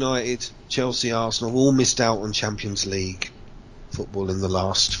 Man United, Chelsea, Arsenal, all missed out on Champions League football in the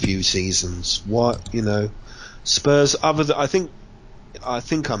last few seasons. Spurs, other than I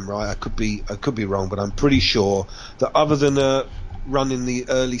think I'm right. I could be wrong, but I'm pretty sure that other than a run in the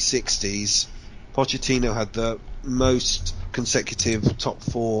early '60s, Pochettino had the most consecutive top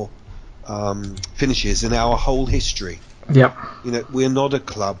 4 finishes in our whole history. Yep. We're not a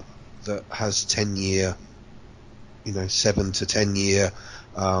club that has 10-year, 7 to 10 year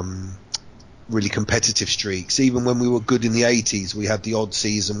really competitive streaks. Even when we were good in the '80s, we had the odd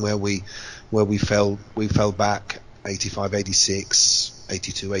season where we fell back, 85, 86,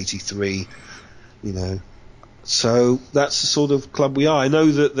 82, 83, So that's the sort of club we are. I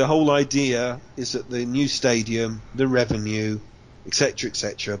know that the whole idea is that the new stadium, the revenue,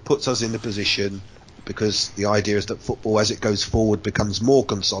 etc., puts us in a position, because the idea is that football, as it goes forward, becomes more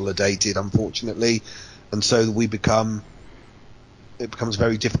consolidated, unfortunately, and so it becomes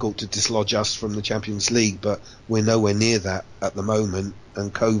very difficult to dislodge us from the Champions League, but we're nowhere near that at the moment,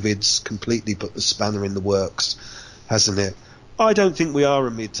 and COVID's completely put the spanner in the works, hasn't it? I don't think we are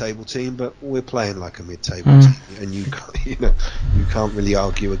a mid-table team, but we're playing like a mid-table team, and you can't really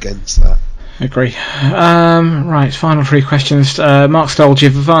argue against that. Agree. Right, final 3 questions. Mark Stoll,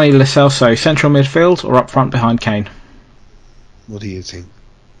 Giovanni Lo Celso, central midfield or up front behind Kane? What do you think?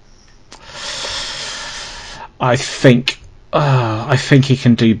 I think he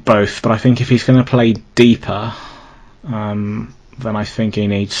can do both, but I think if he's going to play deeper, then I think he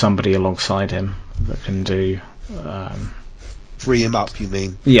needs somebody alongside him that can do. Free him up, you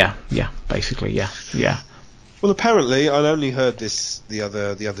mean? Yeah, basically, yeah. Well, apparently, I only heard this the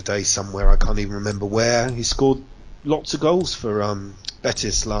other day somewhere. I can't even remember where. He scored lots of goals for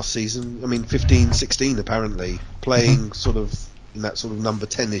Betis last season. 15, 16 apparently, playing sort of in that sort of number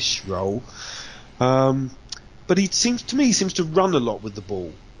 10-ish role. But he seems to run a lot with the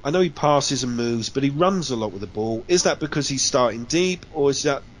ball. I know he passes and moves, but he runs a lot with the ball. Is that because he's starting deep, or is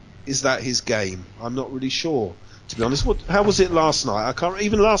that his game? I'm not really sure, to be honest. How was it last night?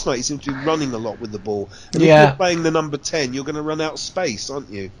 Even last night he seemed to be running a lot with the ball. And if you're playing the number 10, you're going to run out of space, aren't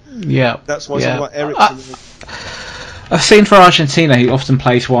you? Yeah. That's why someone like Eriksen. I've seen for Argentina he often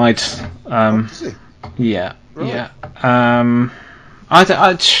plays wide. Does he? Yeah. Right. Yeah. As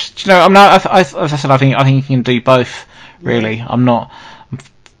I said, I think he can do both. Really, I'm not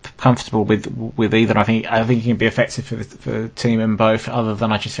comfortable with either. I think he can be effective for the team in both. Other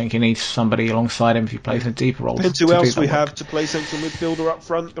than I just think he needs somebody alongside him if he plays in deeper roles. Depends who else we have to play central midfielder up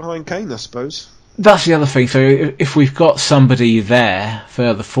front behind Kane, I suppose. That's the other thing. So if we've got somebody there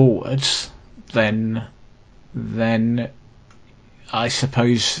further forwards, then I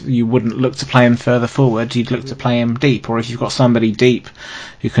suppose you wouldn't look to play him further forward, you'd look to play him deep. Or if you've got somebody deep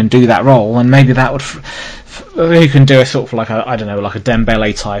who can do that role, and maybe that would who can do a sort of like a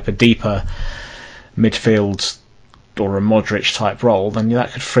Dembele type, a deeper midfield or a Modric type role, then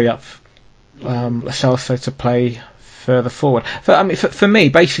that could free up Lo Celso to play further forward. For me,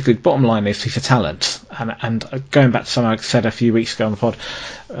 basically, the bottom line is he's a talent, and going back to something I said a few weeks ago on the pod,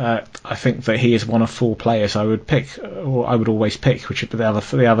 I think that he is one of 4 players I would pick, or I would always pick, which would be the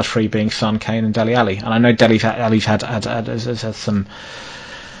other 3 being Son, Kane, and Dele Alli. And I know Dele Alli's hasn't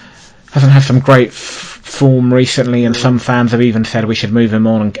had some great form recently, and some fans have even said we should move him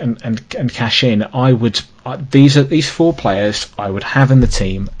on and cash in. These 4 players I would have in the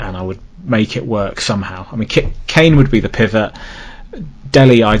team, and I would make it work somehow. Kane would be the pivot.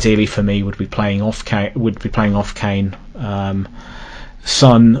 Dele, ideally for me, would be playing off Kane.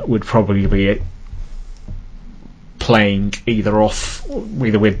 Son would probably be playing either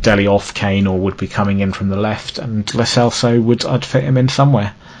with Dele off Kane, or would be coming in from the left. And Lo Celso I'd fit him in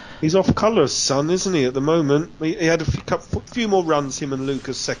somewhere. He's off colour, Son, isn't he, at the moment? He had a few more runs, him and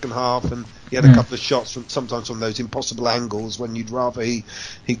Lucas, second half, and he had a couple of shots sometimes from those impossible angles when you'd rather he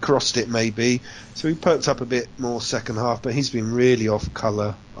crossed it, maybe. So he perked up a bit more second half, but he's been really off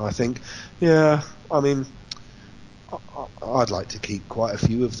colour, I think. Yeah, I'd like to keep quite a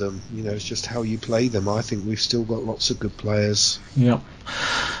few of them. It's just how you play them. I think we've still got lots of good players. Yep.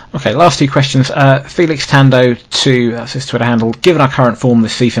 Okay, last 2 questions. Felix Tando that's his Twitter handle. Given our current form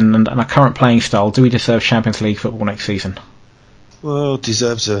this season and our current playing style, do we deserve Champions League football next season? Well,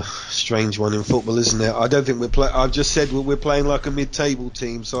 deserves a strange one in football, isn't it? I don't think I've just said we're playing like a mid-table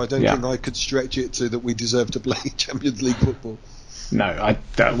team, so I don't think I could stretch it to that we deserve to play Champions League football. No,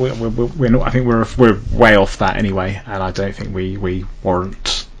 we're not. I think we're way off that anyway, and I don't think we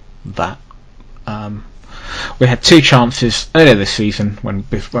warrant that. We had 2 chances earlier this season when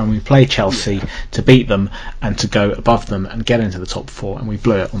we played Chelsea to beat them and to go above them and get into the top 4, and we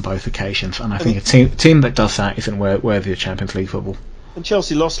blew it on both occasions. And I think a team that does that isn't worthy of Champions League football. And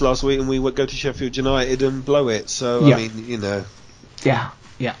Chelsea lost last week, and we would go to Sheffield United and blow it. So I mean, Yeah.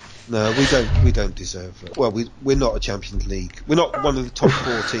 No, we don't deserve it. Well, we're not a Champions League. We're not one of the top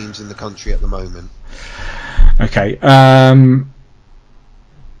 4 teams in the country at the moment. Okay.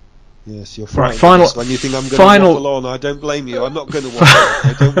 Yes, you're right. Final. When you think I'm going to waffle on, I don't blame you. I'm not going to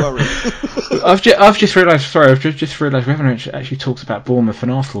waffle. Don't worry. I've just realised. Sorry, I've just realised we haven't actually talked about Bournemouth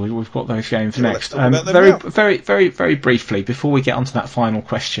and Arsenal. We've got those games next. Very briefly before we get onto that final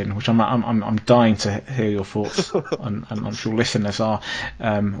question, which I'm dying to hear your thoughts, and I'm sure listeners are,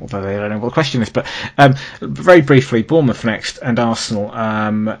 although they don't know what the question is. But very briefly, Bournemouth next and Arsenal.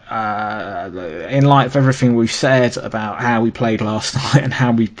 In light of everything we've said about how we played last night and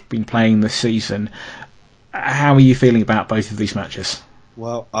how we've been playing this season, how are you feeling about both of these matches?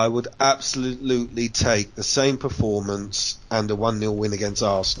 Well, I would absolutely take the same performance and a 1-0 win against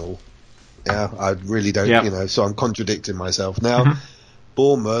Arsenal. Yeah, I really don't, so I'm contradicting myself. Now,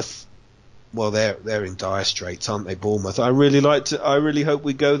 Bournemouth, well, they're in dire straits, aren't they, Bournemouth? I really hope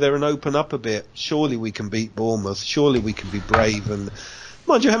we go there and open up a bit. Surely we can beat Bournemouth. Surely we can be brave. And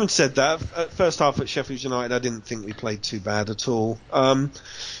mind you, having said that, first half at Sheffield United, I didn't think we played too bad at all.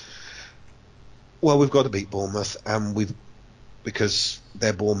 Well, we've got to beat Bournemouth, and because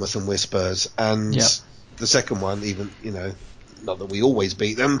they're Bournemouth and we're Spurs. And the second one, even, not that we always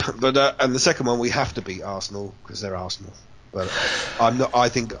beat them, but and the second one we have to beat Arsenal because they're Arsenal. But I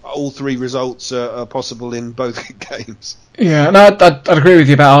think all 3 results are possible in both games. Yeah, no, I'd agree with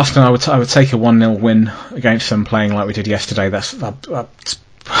you about Arsenal. I would take a 1-0 win against them, playing like we did yesterday. I'll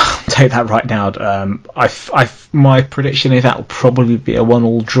take that right now. My prediction is that will probably be a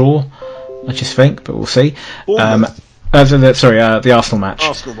 1-1 draw. I just think, but we'll see. The Arsenal match.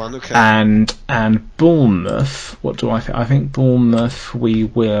 Arsenal one, okay. And Bournemouth, what do I think? I think Bournemouth we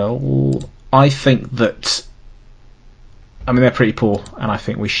will. I think that. I mean, they're pretty poor, and I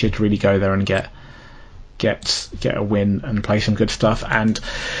think we should really go there and get a win and play some good stuff. And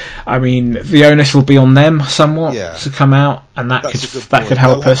I mean, the onus will be on them somewhat to come out, and that could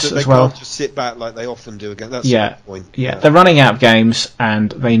help us as well. They can't just sit back like they often do again. That's the point. Yeah, they're running out of games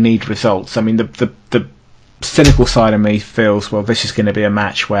and they need results. I mean, the cynical side of me feels, well, this is going to be a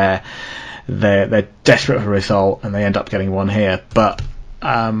match where they're desperate for a result and they end up getting one here, but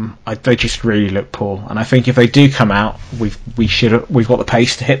they just really look poor. And I think if they do come out, we've got the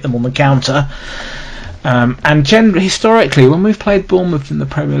pace to hit them on the counter. And generally, historically, when we've played Bournemouth in the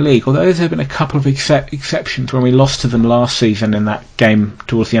Premier League, although there have been a couple of exceptions when we lost to them last season in that game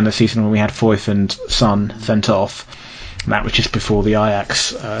towards the end of the season when we had Foyth and Son sent off, and that was just before the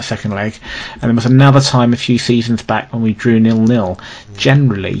Ajax second leg, and there was another time a few seasons back when we drew 0-0.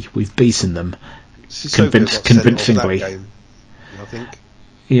 Generally, we've beaten them convincingly. Game, I think.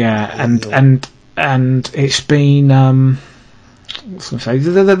 Yeah, and it's been. I was going to say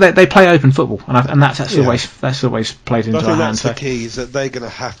they play open football, and that's always played into our hands. That's the key, is that they're going to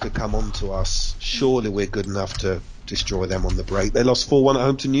have to come on to us. Surely we're good enough to destroy them on the break. They lost 4-1 at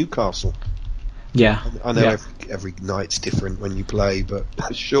home to Newcastle. Yeah, I know every night's different when you play, but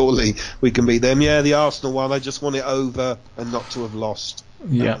surely we can beat them. Yeah, the Arsenal one, I just want it over and not to have lost at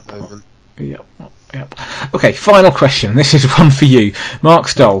the moment. Yep. Okay, final question. This is one for you, Mark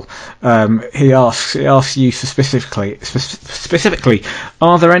Stoll. He asks you specifically,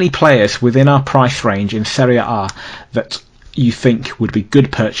 are there any players within our price range in Serie A that you think would be good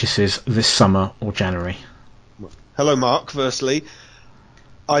purchases this summer or January? Hello, Mark. Firstly,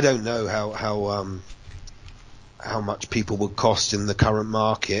 I don't know how much people would cost in the current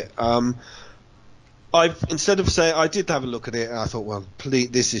market. Instead of saying, I did have a look at it and I thought, well,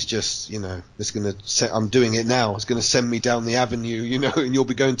 please, this is just, I'm doing it now. It's going to send me down the avenue, and you'll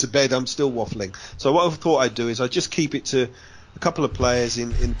be going to bed. I'm still waffling. So what I thought I'd do is I'd just keep it to a couple of players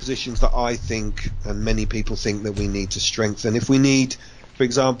in positions that I think, and many people think, that we need to strengthen. If we need, for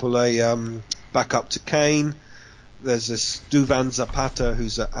example, a backup to Kane, there's this Duvan Zapata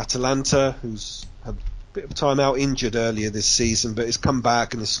who's at Atalanta, who's had bit of time out injured earlier this season, but he's come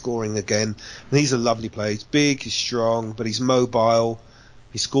back and is scoring again. And he's a lovely player. He's big, he's strong, but he's mobile.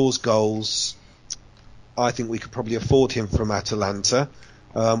 He scores goals. I think we could probably afford him from Atalanta.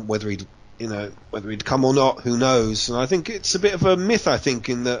 Whether he'd come or not, who knows? And I think it's a bit of a myth, I think,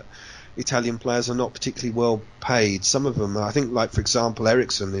 in that Italian players are not particularly well paid. Some of them, I think, like for example,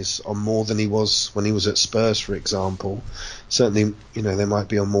 Eriksen is on more than he was when he was at Spurs, for example. Certainly, they might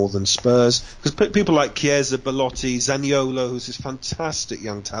be on more than Spurs, because people like Chiesa, Belotti, Zaniolo, who's this fantastic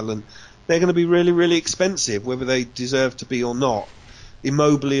young talent, they're going to be really, really expensive, whether they deserve to be or not.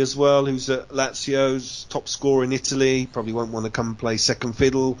 Immobile as well, who's at Lazio's top scorer in Italy, probably won't want to come and play second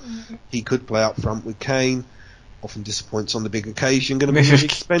fiddle. He could play up front with Kane. Often disappoints on the big occasion. Going to be really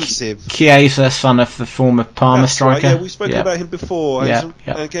expensive. Chiesa, son of the former Parma striker. Right. Yeah, we've spoken about him before. Yeah.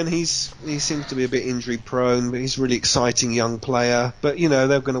 Again, he seems to be a bit injury prone, but he's a really exciting young player. But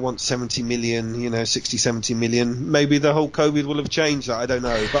they're going to want 70 million, 60, 70 million. Maybe the whole COVID will have changed that. I don't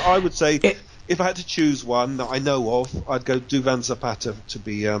know. But I would say, if I had to choose one that I know of, I'd go Duvan Zapata to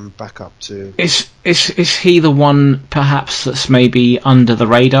be back up to. Is he the one perhaps that's maybe under the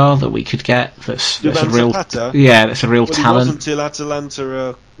radar that we could get? That's a real Zapata? Yeah, that's a real talent. It wasn't until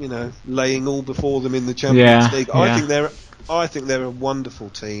Atalanta are laying all before them in the Champions League. Yeah. I think they're a wonderful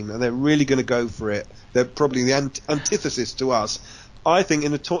team, and they're really going to go for it. They're probably the antithesis to us. I think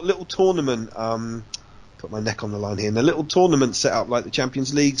in a little tournament, put my neck on the line here, in a little tournament set up like the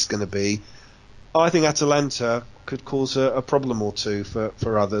Champions League's going to be, I think Atalanta could cause a problem or two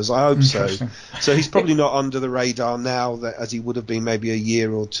for others. I hope so. So he's probably not under the radar now as he would have been maybe a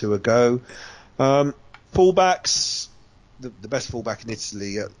year or two ago. Fullbacks, the best fullback in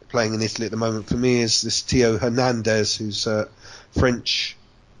Italy, playing in Italy at the moment for me, is this Theo Hernandez, who's French.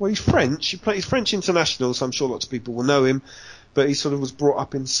 Well, he's French. He's French international, so I'm sure lots of people will know him. But he sort of was brought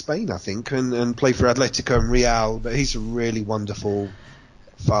up in Spain, I think, and played for Atletico and Real. But he's a really wonderful,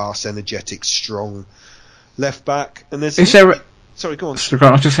 fast, energetic, strong left back. And there's sorry, go on.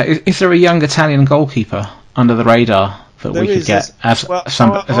 I was just saying, is there a young Italian goalkeeper under the radar that we could get? I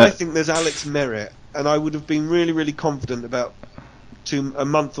think there's Alex Merritt, and I would have been really, really confident about a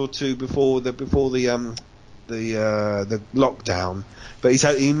month or two before the lockdown. But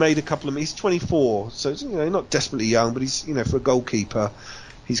he made a couple of. He's 24, so not desperately young, but he's for a goalkeeper,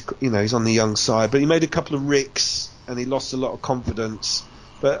 he's on the young side. But he made a couple of ricks, and he lost a lot of confidence.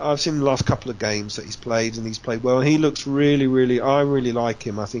 But I've seen the last couple of games that he's played, and he's played well. And he looks really, really. I really like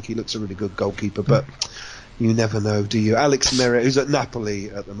him. I think he looks a really good goalkeeper. But you never know, do you? Alex Merritt, who's at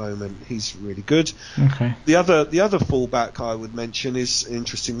Napoli at the moment, he's really good. Okay. The other fullback I would mention is an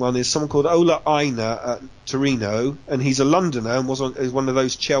interesting one. Is someone called Ola Aina at Torino, and he's a Londoner and is one of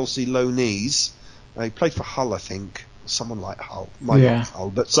those Chelsea loanees. He played for Hull, I think. Someone like Hull, not Hull,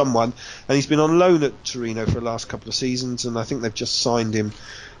 but someone, and he's been on loan at Torino for the last couple of seasons, and I think they've just signed him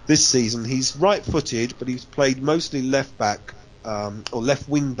this season. He's right-footed, but he's played mostly left back or left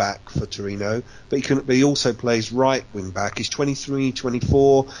wing back for Torino, but he also plays right wing back. He's 23,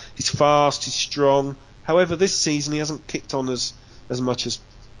 24. He's fast, he's strong. However, this season he hasn't kicked on as much as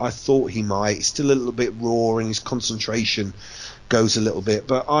I thought he might. He's still a little bit raw, and his concentration goes a little bit.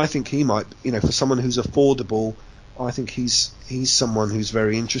 But I think he might, for someone who's affordable, I think he's someone who's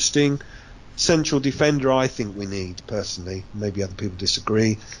very interesting. Central defender, I think we need, personally. Maybe other people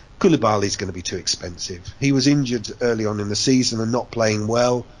disagree. Koulibaly's going to be too expensive. He was injured early on in the season and not playing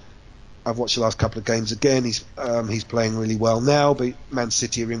well. I've watched the last couple of games again. He's playing really well now, but Man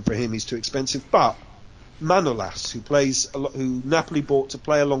City are in for him. He's too expensive. But Manolas, who Napoli bought to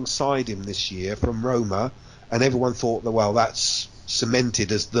play alongside him this year from Roma, and everyone thought that, that's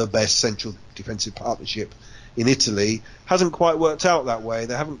cemented as the best central defensive partnership in Italy, hasn't quite worked out that way.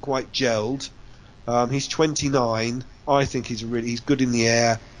 They haven't quite gelled. He's 29. I think he's good in the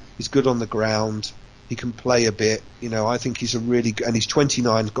air. He's good on the ground. He can play a bit. I think he's and he's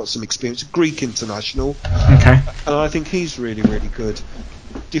 29. Got some experience. Greek international. Okay. And I think he's really, really good.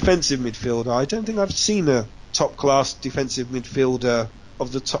 Defensive midfielder. I don't think I've seen a top class defensive midfielder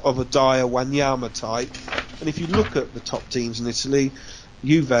of a Dyer Wanyama type. And if you look at the top teams in Italy,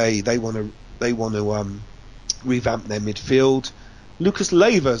 Juve, they want to revamp their midfield. Lucas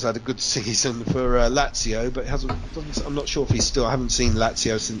Leiva's had a good season for Lazio, but I'm not sure if he's still. I haven't seen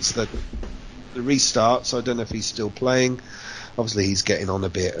Lazio since the restart, so I don't know if he's still playing. Obviously, he's getting on a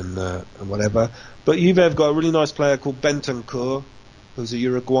bit and whatever. But Juve have got a really nice player called Bentancur, who's a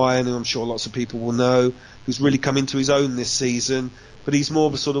Uruguayan, who I'm sure lots of people will know, who's really come into his own this season. But he's more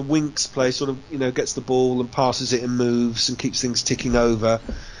of a sort of Winks player, sort of gets the ball and passes it and moves and keeps things ticking over.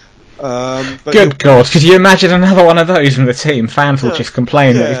 Good God, could you imagine another one of those in the team? Fans will just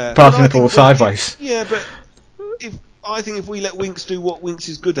complain that he's passing the ball sideways. But I think if we let Winks do what Winks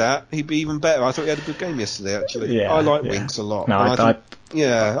is good at, he'd be even better. I thought he had a good game yesterday, actually. I like Winks a lot. No,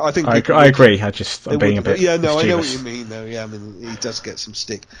 I think I agree. I'm being a bit I know mischievous. what you mean, though. Yeah, I mean, he does get some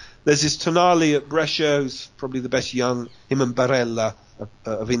stick. There's this Tonali at Brescia, who's probably the best young. Him and Barella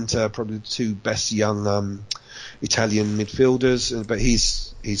of Inter, probably the two best young Italian midfielders. But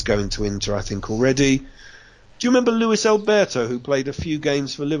he's going to Inter, I think, already. Do you remember Luis Alberto, who played a few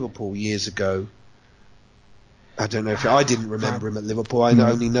games for Liverpool years ago? I don't know if I didn't remember him at Liverpool. I've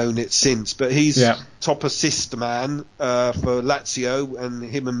only known it since, but he's top assist man for Lazio, and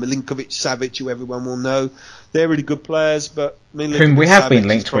him and Milinkovic-Savic, who everyone will know, they're really good players. But whom we have been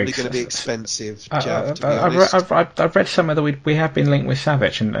linked probably with, going to be expensive. Jav, to be honest. I've read somewhere that we have been linked with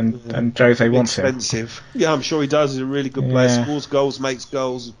Savic, and Jose wants him. Expensive. Yeah, I'm sure he does. He's a really good player. Scores goals, makes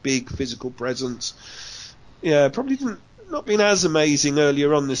goals, big physical presence. Yeah, probably not been as amazing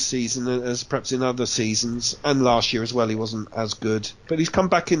earlier on this season as perhaps in other seasons, and last year as well he wasn't as good, but he's come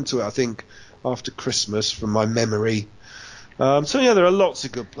back into it, I think, after Christmas, from my memory. So yeah, there are lots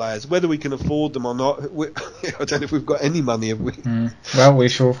of good players. Whether we can afford them or not, I don't know if we've got any money, have we? Well, we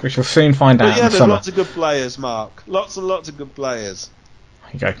shall soon find out. Yeah, there's lots of good players, Mark. Lots and lots of good players.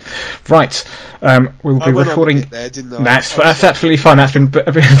 There you go. Right, we'll be recording. There, didn't I? That's absolutely fine. That's been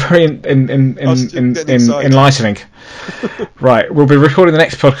very enlightening. Right, we'll be recording the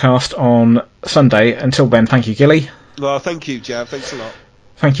next podcast on Sunday. Until then, thank you, Gilly. Well, thank you, Jav. Thanks a lot.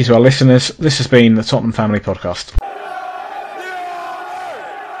 Thank you to our listeners. This has been the Tottenham Family Podcast.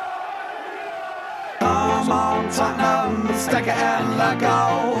 Come on, Tottenham, stick it in the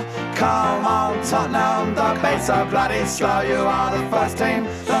goal. Come on, Tottenham, the beats are bloody slow. You are the first team,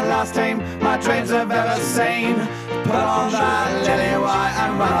 the last team my dreams have ever seen. Put on that lily white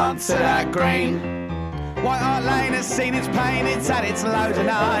and run on to that green. White Hart Lane has seen its pain, it's had its loads of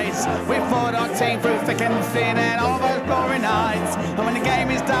nights. We fought our team through thick and thin and all those glory nights. And when the game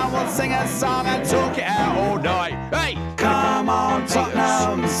is done, we'll sing a song and talk it out all night. Hey! Come on,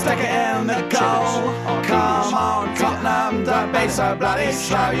 Tottenham, stick it in the goal. Come on, Tottenham, don't be so bloody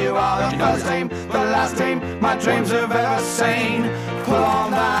slow. You are the first team, the last team my dreams have ever seen. Pull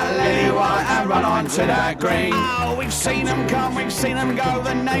on that lily white and run on to that green. Oh, we've seen them come, we've seen them go,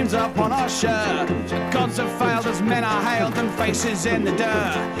 the names up on our shirt. Gods have failed as men are hailed and faces in the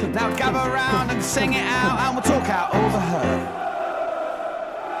dirt. Now gather round and sing it out and we'll talk out all the hurt.